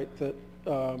is right that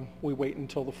we wait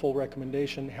until the full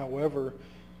recommendation. However,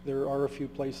 there are a few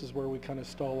places where we kind of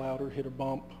stall out or hit a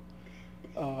bump,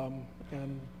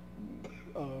 and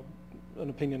an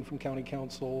opinion from county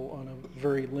council on a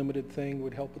very limited thing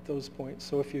would help at those points.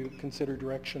 So if you consider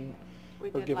direction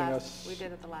or giving us... We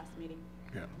did at the last meeting.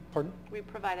 Yeah. Pardon? We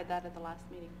provided that at the last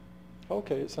meeting.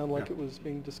 Okay, it sounded like it was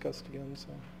being discussed again, so...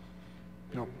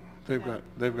 No, they've got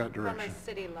direction. From a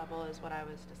city level is what I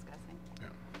was discussing. Yeah.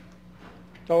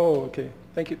 Oh, okay.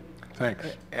 Thank you. Thanks.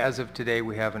 As of today,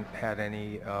 we haven't had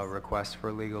any requests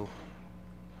for legal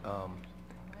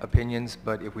opinions,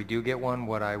 but if we do get one,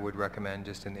 what I would recommend,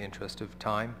 just in the interest of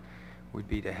time, would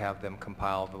be to have them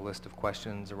compile the list of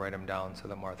questions or write them down so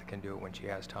that Martha can do it when she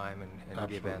has time and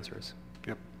give answers.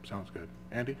 Yep, sounds good.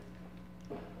 Andy?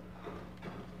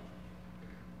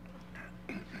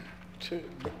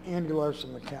 Andy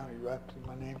Larson, the county rep is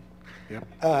my name. Yep.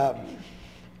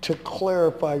 To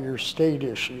clarify your state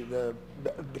issue, the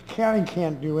county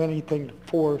can't do anything to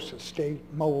force a state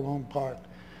mobile home park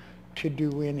to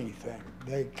do anything.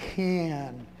 They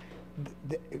can,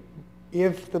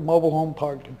 if the mobile home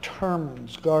park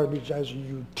determines garbage as a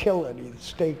utility, the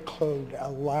state code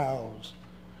allows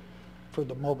for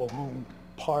the mobile home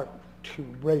park to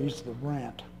raise the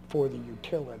rent for the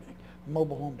utility. A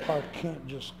mobile home park can't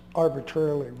just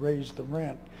arbitrarily raise the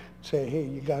rent, say, hey,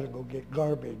 you got to go get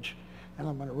garbage, and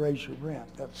I'm going to raise your rent.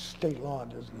 That's state law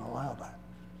doesn't allow that.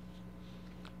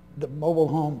 The mobile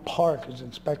home park is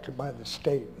inspected by the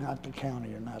state, not the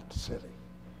county or not the city.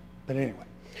 But anyway,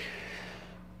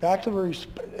 back to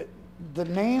the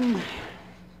name,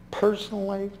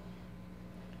 personally,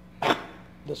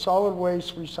 the Solid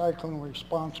Waste Recycling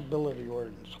Responsibility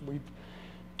Ordinance.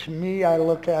 To me, I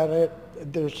look at it,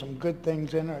 there's some good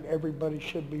things in it. Everybody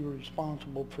should be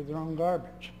responsible for their own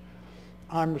garbage.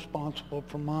 I'm responsible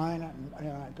for mine,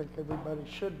 and I think everybody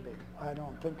should be. I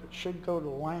don't think it should go to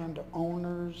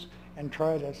landowners and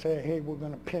try to say, hey, we're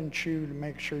going to pinch you to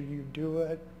make sure you do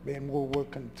it, and we're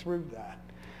working through that.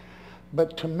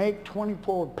 But to make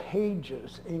 24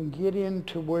 pages and get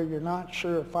into where you're not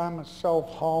sure if I'm a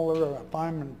self-hauler or if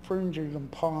I'm infringing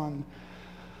upon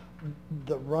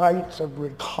the rights of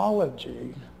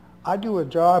ecology, I do a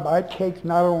job, I take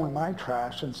not only my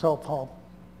trash and self-haul,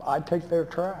 I take their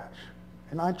trash.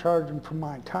 And I charge them for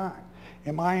my time.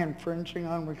 Am I infringing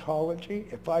on ecology?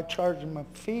 If I charge them a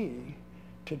fee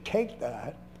to take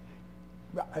that,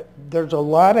 there's a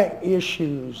lot of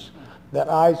issues that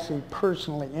I see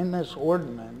personally in this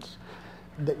ordinance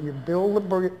that you build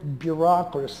a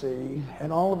bureaucracy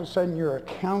and all of a sudden you're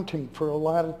accounting for a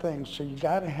lot of things. So you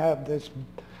got to have this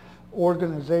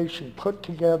organization put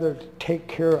together to take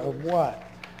care of what?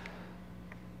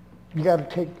 You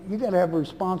got to have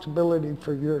responsibility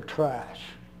for your trash.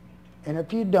 And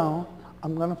if you don't,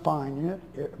 I'm going to fine you.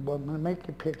 I'm going to make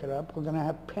you pick it up. We're going to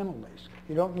have penalties.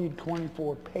 You don't need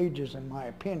 24 pages, in my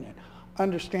opinion.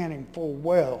 Understanding full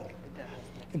well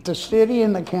If the city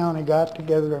and the county got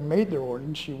together and made their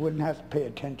ordinance, you wouldn't have to pay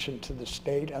attention to the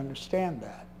state, understand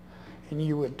that. And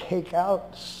you would take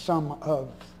out some of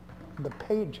the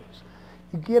pages.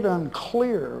 You get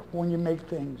unclear when you make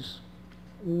things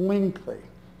lengthy.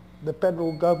 The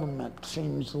federal government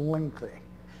seems lengthy.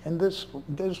 And this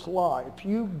law, if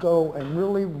you go and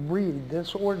really read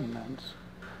this ordinance,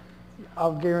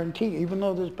 I'll guarantee, even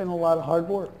though there's been a lot of hard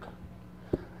work,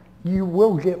 you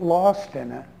will get lost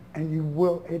in it,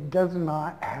 and it does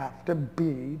not have to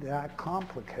be that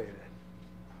complicated.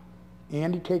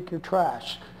 Andy, take your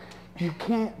trash. You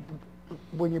can't,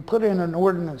 when you put in an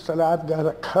ordinance that I've got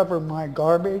to cover my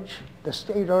garbage, the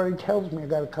state already tells me I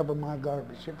got to cover my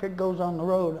garbage. If it goes on the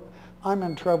road, I'm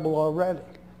in trouble already.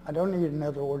 I don't need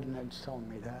another ordinance telling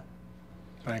me that.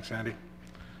 Thanks, Andy.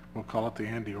 We'll call it the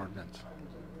Andy ordinance.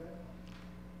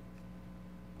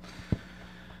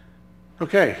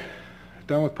 Okay,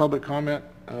 done with public comment.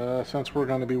 Since we're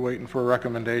going to be waiting for a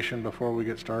recommendation before we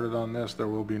get started on this, there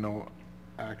will be no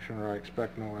action, or I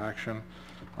expect no action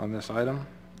on this item.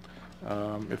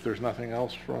 If there's nothing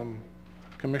else from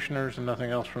commissioners and nothing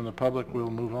else from the public,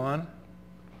 we'll move on.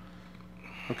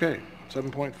 Okay,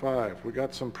 7.5. We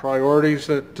got some priorities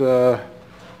that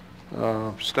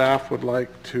staff would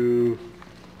like to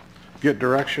get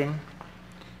direction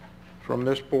from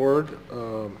this board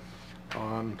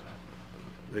on.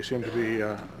 They seem to be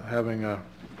having a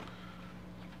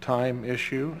time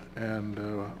issue, and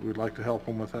we'd like to help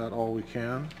them with that all we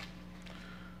can.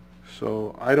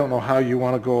 So I don't know how you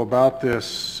want to go about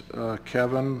this,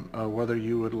 Kevin, whether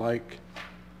you would like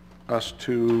us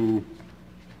to,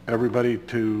 everybody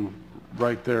to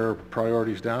write their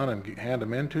priorities down and hand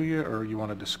them in to you, or you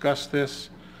want to discuss this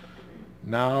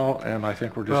now, and I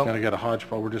think we're just going to get a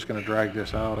hodgepodge. We're just going to drag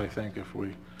this out, I think, if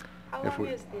we... How long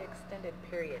is the extended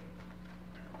period?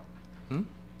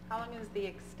 How long is the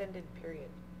extended period?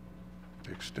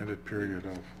 Extended period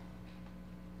of...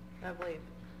 Of leave?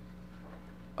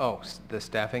 Oh, the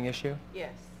staffing issue?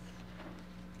 Yes.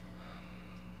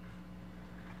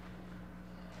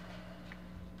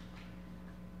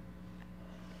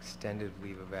 Extended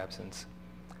leave of absence.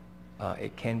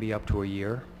 It can be up to a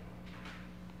year.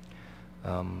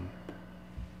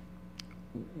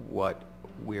 What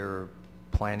we're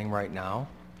planning right now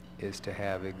is to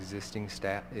have existing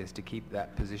staff, is to keep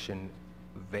that position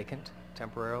vacant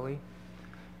temporarily,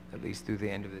 at least through the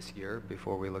end of this year,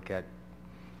 before we look at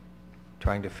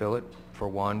trying to fill it. For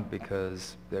one,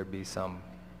 because there'd be some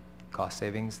cost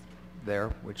savings there,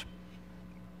 which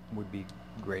would be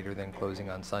greater than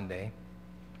closing on Sunday,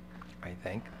 I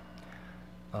think.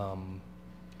 And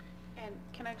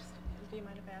can I just, do you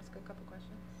mind if I ask a couple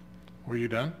questions? Were you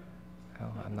done?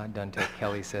 Oh, I'm not done till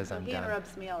Kelly says I'm He done.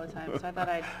 interrupts me all the time, so I thought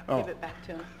I'd give it back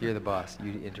to him. You're the boss.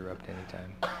 You interrupt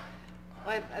anytime.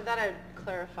 Well, I thought I'd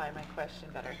clarify my question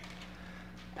better.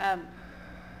 I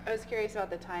was curious about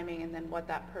the timing and then what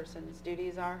that person's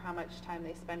duties are, how much time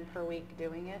they spend per week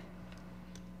doing it.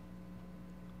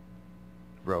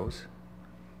 Rose?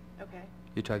 Okay.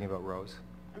 You're talking about Rose?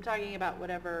 I'm talking about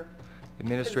whatever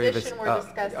Administrative position we're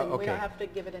discussing. We okay. don't have to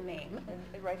give it a name.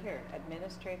 And right here,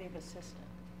 administrative assistant.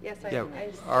 Yes, Yeah,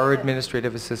 I our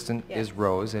administrative assistant is Yes.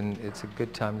 Rose, and it's a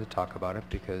good time to talk about it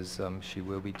because she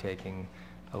will be taking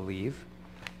a leave,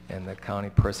 and the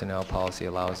county personnel policy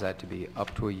allows that to be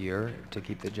up to a year to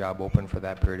keep the job open for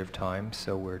that period of time,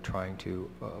 so we're trying to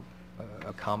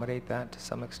accommodate that to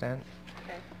some extent.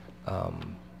 Okay.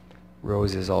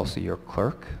 Rose is also your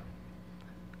clerk,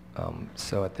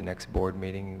 so at the next board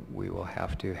meeting, we will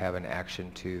have to have an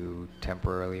action to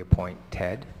temporarily appoint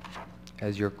Ted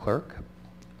as your clerk.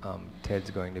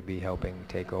 Ted's going to be helping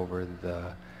take over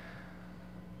the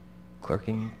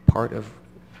clerking part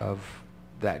of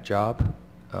that job.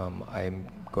 I'm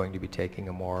going to be taking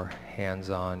a more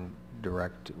hands-on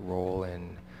direct role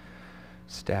in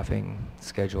staffing,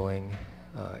 scheduling,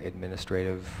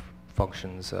 administrative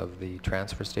functions of the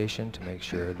transfer station to make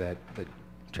sure that the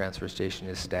transfer station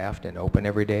is staffed and open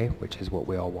every day, which is what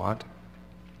we all want.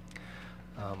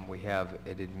 We have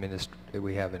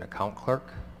an account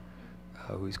clerk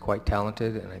who's quite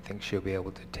talented, and I think she'll be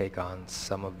able to take on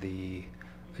some of the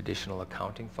additional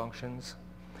accounting functions.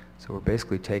 So we're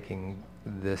basically taking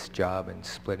this job and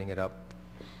splitting it up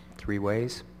 3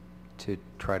 ways to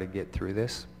try to get through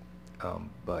this.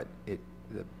 But the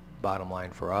bottom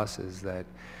line for us is that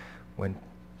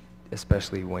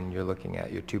especially when you're looking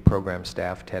at your 2 program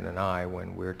staff, Ted and I,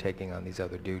 when we're taking on these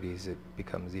other duties, it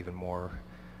becomes even more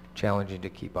challenging to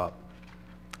keep up.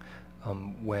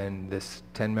 When this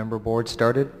 10-member board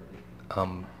started,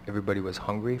 everybody was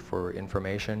hungry for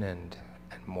information and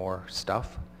more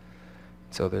stuff.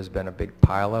 So there's been a big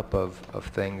pileup of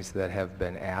things that have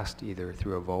been asked either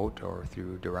through a vote or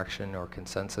through direction or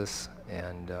consensus,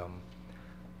 and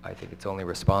I think it's only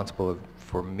responsible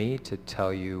for me to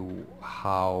tell you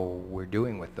how we're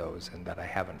doing with those, and that I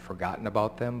haven't forgotten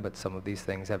about them, but some of these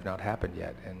things have not happened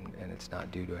yet, and it's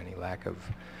not due to any lack of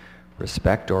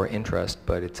respect or interest,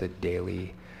 but it's a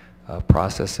daily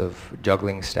process of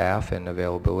juggling staff and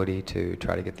availability to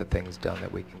try to get the things done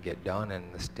that we can get done, and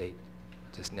the state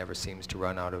just never seems to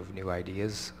run out of new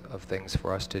ideas of things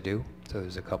for us to do. So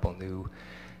there's a couple new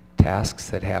tasks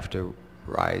that have to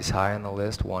rise high on the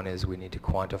list. One is we need to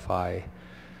quantify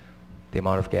the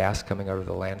amount of gas coming out of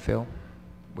the landfill,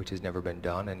 which has never been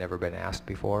done and never been asked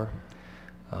before.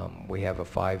 We have a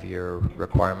 5-year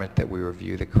requirement that we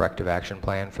review the corrective action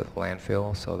plan for the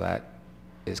landfill, so that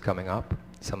is coming up.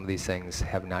 Some of these things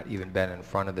have not even been in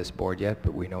front of this board yet,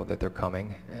 but we know that they're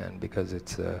coming, and because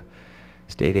it's a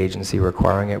state agency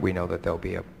requiring it, we know that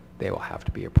they will have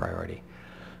to be a priority.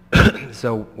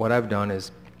 So what I've done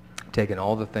is taken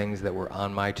all the things that were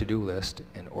on my to-do list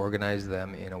and organized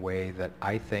them in a way that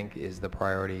I think is the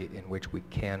priority in which we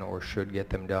can or should get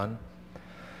them done.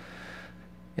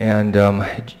 And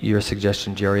your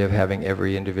suggestion, Jerry, of having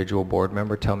every individual board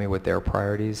member tell me what their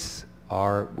priorities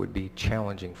are would be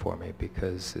challenging for me,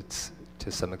 because it's, to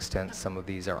some extent, some of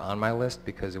these are on my list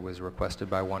because it was requested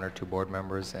by 1 or 2 board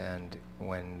members, and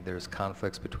when there's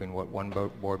conflicts between what one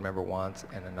board member wants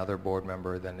and another board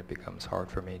member, then it becomes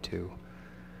hard for me to,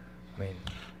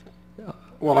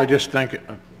 Well, I just think,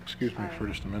 excuse me for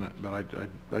just a minute, but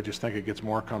I just think it gets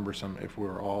more cumbersome if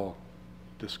we're all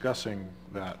discussing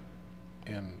that,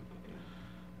 and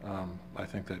I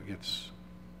think that gets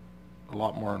a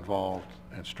lot more involved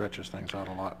and stretches things out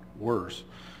a lot worse.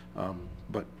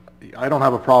 But I don't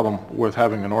have a problem with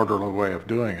having an orderly way of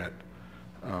doing it,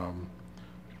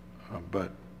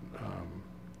 but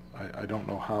I don't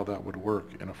know how that would work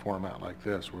in a format like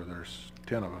this where there's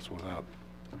 10 of us without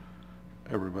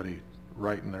everybody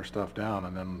writing their stuff down,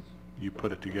 and then you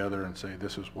put it together and say,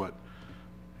 this is what,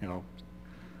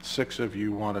 6 of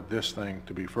you wanted this thing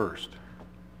to be first,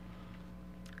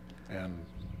 and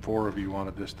 4 of you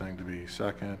wanted this thing to be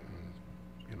second,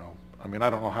 and, I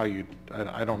don't know how you,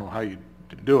 I don't know how you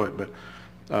do it, but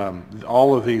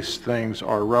all of these things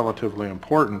are relatively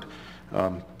important.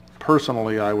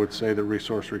 Personally, I would say the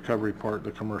resource recovery part,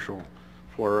 the commercial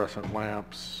fluorescent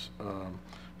lamps,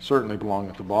 certainly belong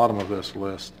at the bottom of this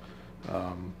list.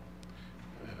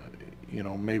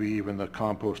 Maybe even the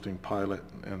composting pilot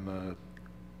and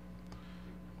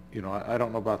I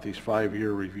don't know about these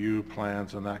 5-year review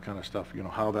plans and that kind of stuff,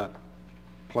 how that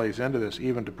plays into this.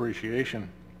 Even depreciation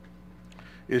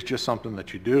is just something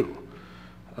that you do.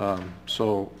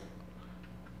 So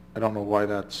I don't know why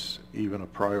that's even a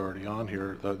priority on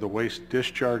here. The waste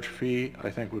discharge fee, I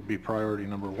think, would be priority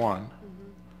number 1,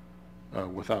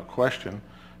 without question.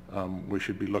 We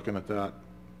should be looking at that.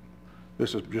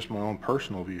 This is just my own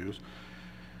personal views.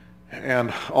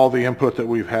 And all the input that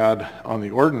we've had on the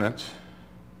ordinance,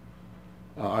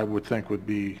 I would think would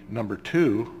be number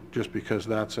 2, just because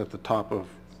that's at the top of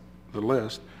the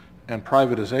list. And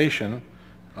privatization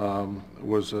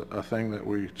was a thing that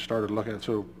we started looking at.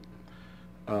 So,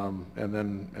 and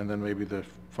then maybe the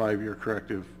 5-year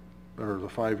corrective, or the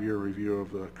 5-year review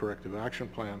of the corrective action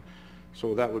plan.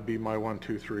 So that would be my 1,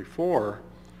 2, 3, 4.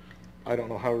 I don't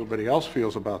know how everybody else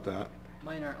feels about that.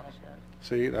 Mine aren't all set.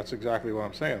 See, that's exactly what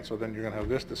I'm saying. So then you're going to have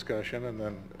this discussion, and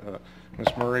then Ms.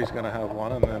 Murray's going to have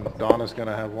one, and then Donna's going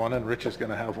to have one, and Rich is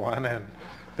going to have one, and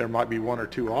there might be 1 or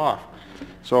 2 off.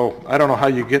 So I don't know how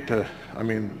you get to,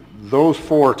 those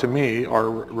 4 to me are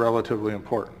relatively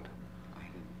important.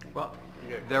 Well,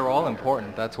 they're all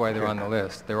important. That's why they're on the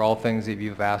list. They're all things that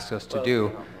you've asked us to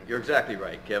do. You're exactly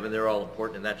right, Kevin. They're all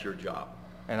important, and that's your job.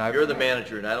 And You're the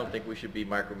manager, and I don't think we should be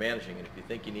micromanaging. And if you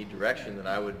think you need direction, then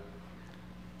I would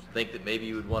think that maybe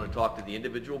you would want to talk to the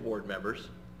individual board members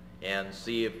and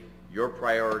see if your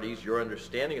priorities, your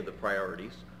understanding of the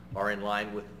priorities, are in line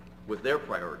with their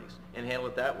priorities, and handle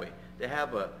it that way. To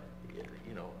have an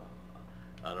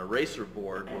eraser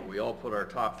board where we all put our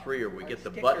top 3, or we get the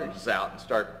buttons out and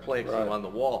start placing them on the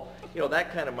wall,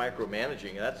 that kind of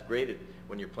micromanaging, that's great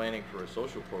when you're planning for a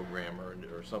social program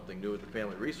or something new at the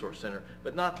Family Resource Center,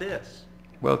 but not this.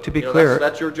 Well, to be clear,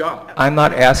 that's your job. I'm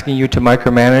not asking you to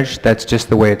micromanage. That's just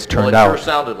the way it's turned out. Well, it sure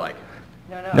sounded like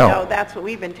it. No, that's what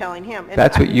we've been telling him. And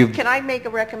that's what you've... Can I make a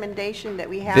recommendation that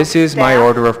we have This is my staff?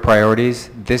 order of priorities.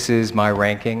 This is my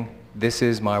ranking. This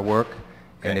is my work.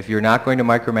 And if you're not going to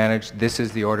micromanage, this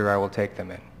is the order I will take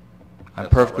them in. I'm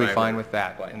perfectly fine with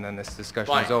that. Fine. And then this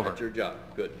discussion Fine, is over. that's your job.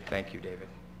 Good. Thank you, David.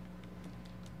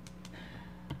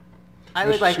 I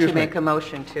would like to Excuse me. make a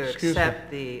motion to Excuse me.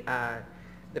 accept the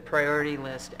priority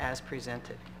list as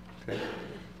presented. Okay.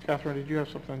 Catherine, did you have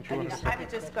something that you wanted to say? I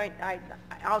was just going,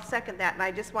 I'll second that, and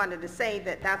I just wanted to say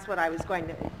that that's what I was going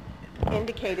to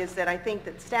indicate, is that I think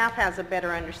that staff has a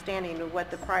better understanding of what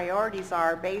the priorities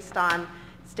are based on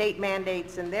state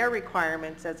mandates and their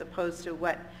requirements as opposed to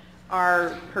what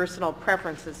our personal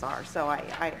preferences are. So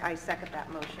I second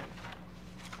that motion.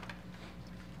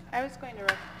 I was going to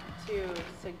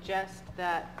suggest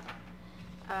that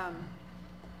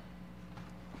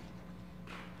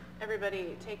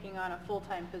everybody taking on a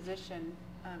full-time position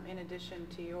in addition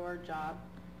to your job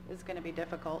is going to be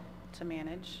difficult to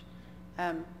manage,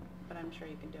 but I'm sure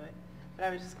you can do it. But I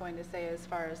was just going to say, as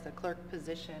far as the clerk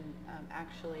position,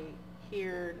 actually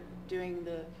here doing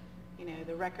the,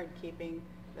 the record keeping,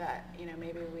 that,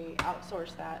 maybe we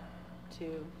outsource that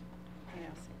to,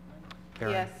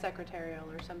 Karen. yes, secretarial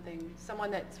or something,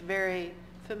 someone that's very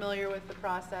familiar with the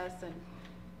process and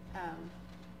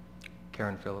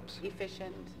Karen Phillips.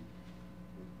 efficient,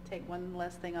 take one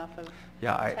less thing off of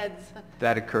Yeah, Ted's.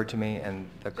 that occurred to me, and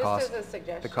the Just cost, as a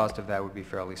suggestion. the cost of that would be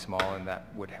fairly small, and that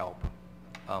would help.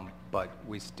 But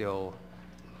we'll still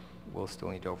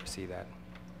need to oversee that.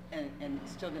 And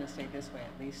it's still going to stay this way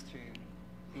at least through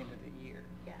the end of the year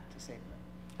to save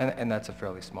money. And that's a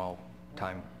fairly small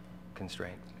time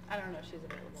constraint. I don't know if she's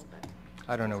available, but.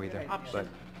 I don't know either, Option. but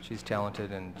she's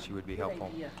talented and she would be helpful.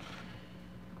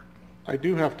 I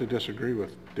do have to disagree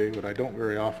with David. I don't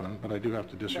very often, but I do have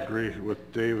to disagree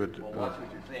with David. Well, watch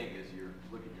what you're saying is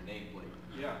look at your nameplate.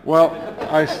 Yeah. Well,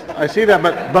 I see that,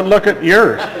 but look at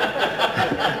yours.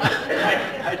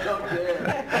 I don't care.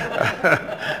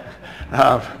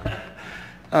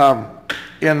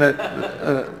 In that,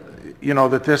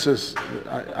 that this is,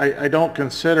 I don't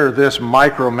consider this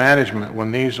micromanagement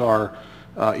when these are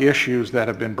issues that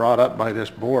have been brought up by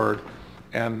this board,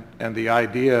 and the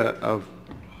idea of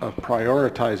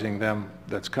prioritizing them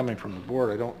that's coming from the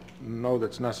board, I don't know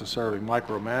that's necessarily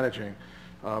micromanaging.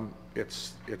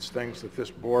 It's things that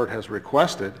this board has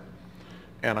requested,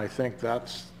 and I think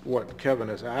that's what Kevin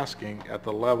is asking at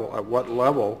what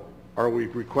level are we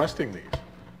requesting these?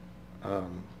 I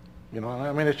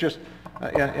mean, it's just,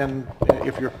 and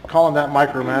if you're calling that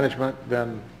micromanagement,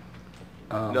 then...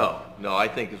 No, I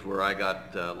think is where I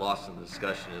got lost in the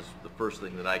discussion is the first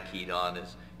thing that I keyed on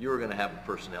is you were going to have a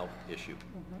personnel issue,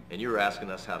 and you were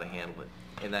asking us how to handle it,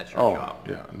 and that's your job.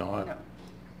 Oh, yeah, no,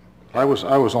 I was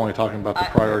only talking about the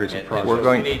priorities and projects.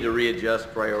 So if you need to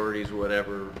readjust priorities or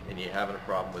whatever, and you're having a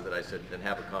problem with it, I said, then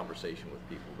have a conversation with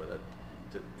people, but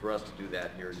for us to do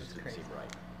that here just didn't seem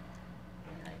right.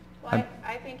 Well,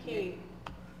 I think he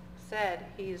said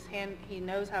he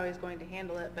knows how he's going to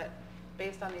handle it, but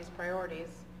based on these priorities,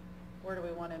 where do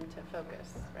we want him to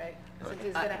focus, right? Since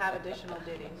he's going to have additional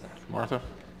duties. Martha?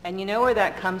 And you know where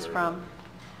that comes from?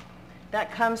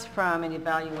 That comes from an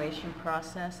evaluation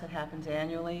process that happens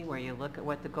annually, where you look at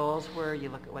what the goals were, you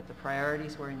look at what the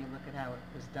priorities were, and you look at how it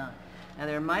was done. Now,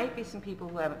 there might be some people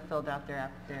who haven't filled out their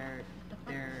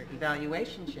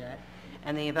evaluations yet,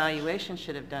 and the evaluation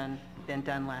should have been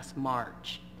done last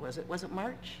March. Was it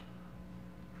March?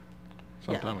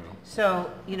 Some time ago.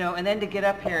 So, and then to get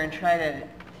up here and try to,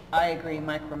 I agree,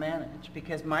 micromanage,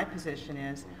 because my position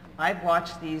is, I've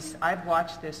watched this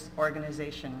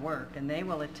organization work, and they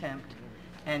will attempt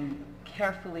and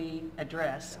carefully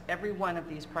address every one of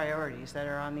these priorities that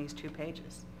are on these 2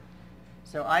 pages.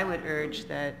 So I would urge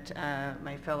that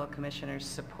my fellow commissioners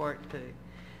support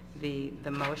the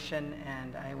motion,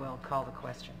 and I will call the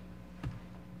question.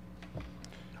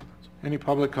 Any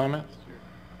public comments?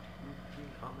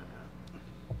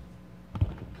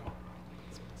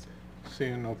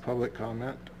 Seeing no public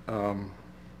comment, I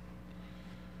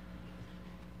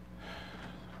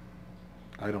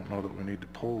don't know that we need to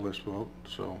poll this vote,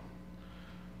 so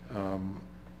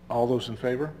all those in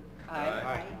favor?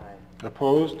 Aye.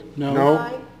 Opposed? No.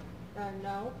 No?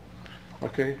 No.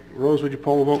 Okay, Rose, would you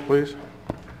poll the vote, please?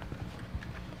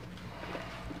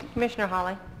 Commissioner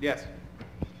Hawley? Yes.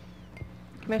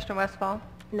 Commissioner Westfall?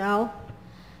 No?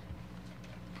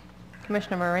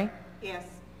 Commissioner Murray? Yes.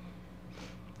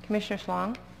 Commissioner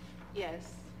Schlong?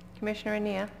 Yes. Commissioner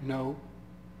Ania? No.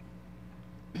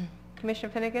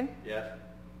 Commissioner Finnegan? Yes.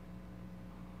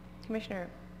 Commissioner,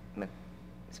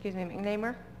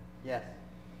 McNamer? Yes.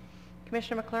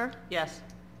 Commissioner McClure? Yes.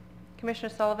 Commissioner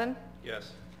Sullivan?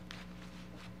 Yes.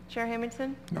 Chair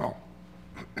Hamilton? No.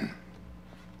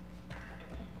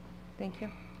 Thank you.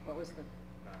 What was the?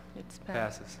 It's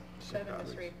passed. Passes.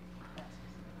 7-3.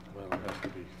 Well, it has to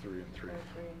be 3 and 3,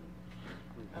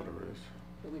 whatever it is.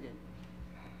 But we did.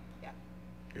 Yeah.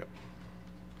 Yep.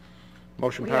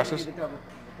 Motion We had to do passes? the double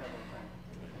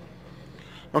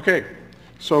Okay,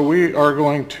 so we are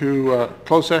going to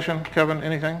close session. Kevin,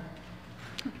 anything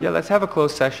Yeah, let's have a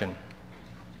closed session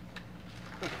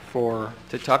for?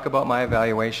 to talk about my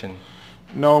evaluation.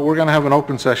 No, we're going to have an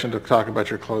open session to talk about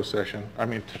your closed session. I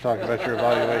mean, to talk about your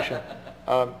evaluation.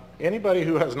 Anybody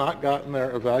who has not gotten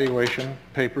their evaluation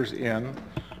papers in,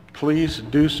 please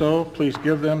do so. Please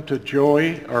give them to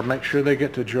Joey, or make sure they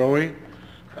get to Joey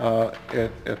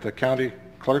at the county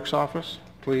clerk's office,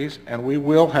 please. And we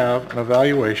will have an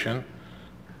evaluation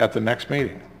at the next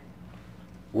meeting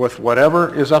with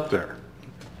whatever is up there.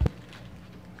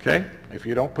 Okay? If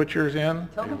you don't put yours in,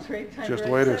 just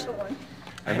wait.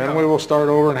 And then we will start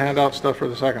over and hand out stuff for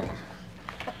the second one.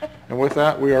 And with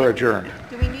that, we are adjourned.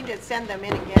 Do we need to send them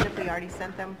in again if we already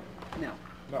sent them? No.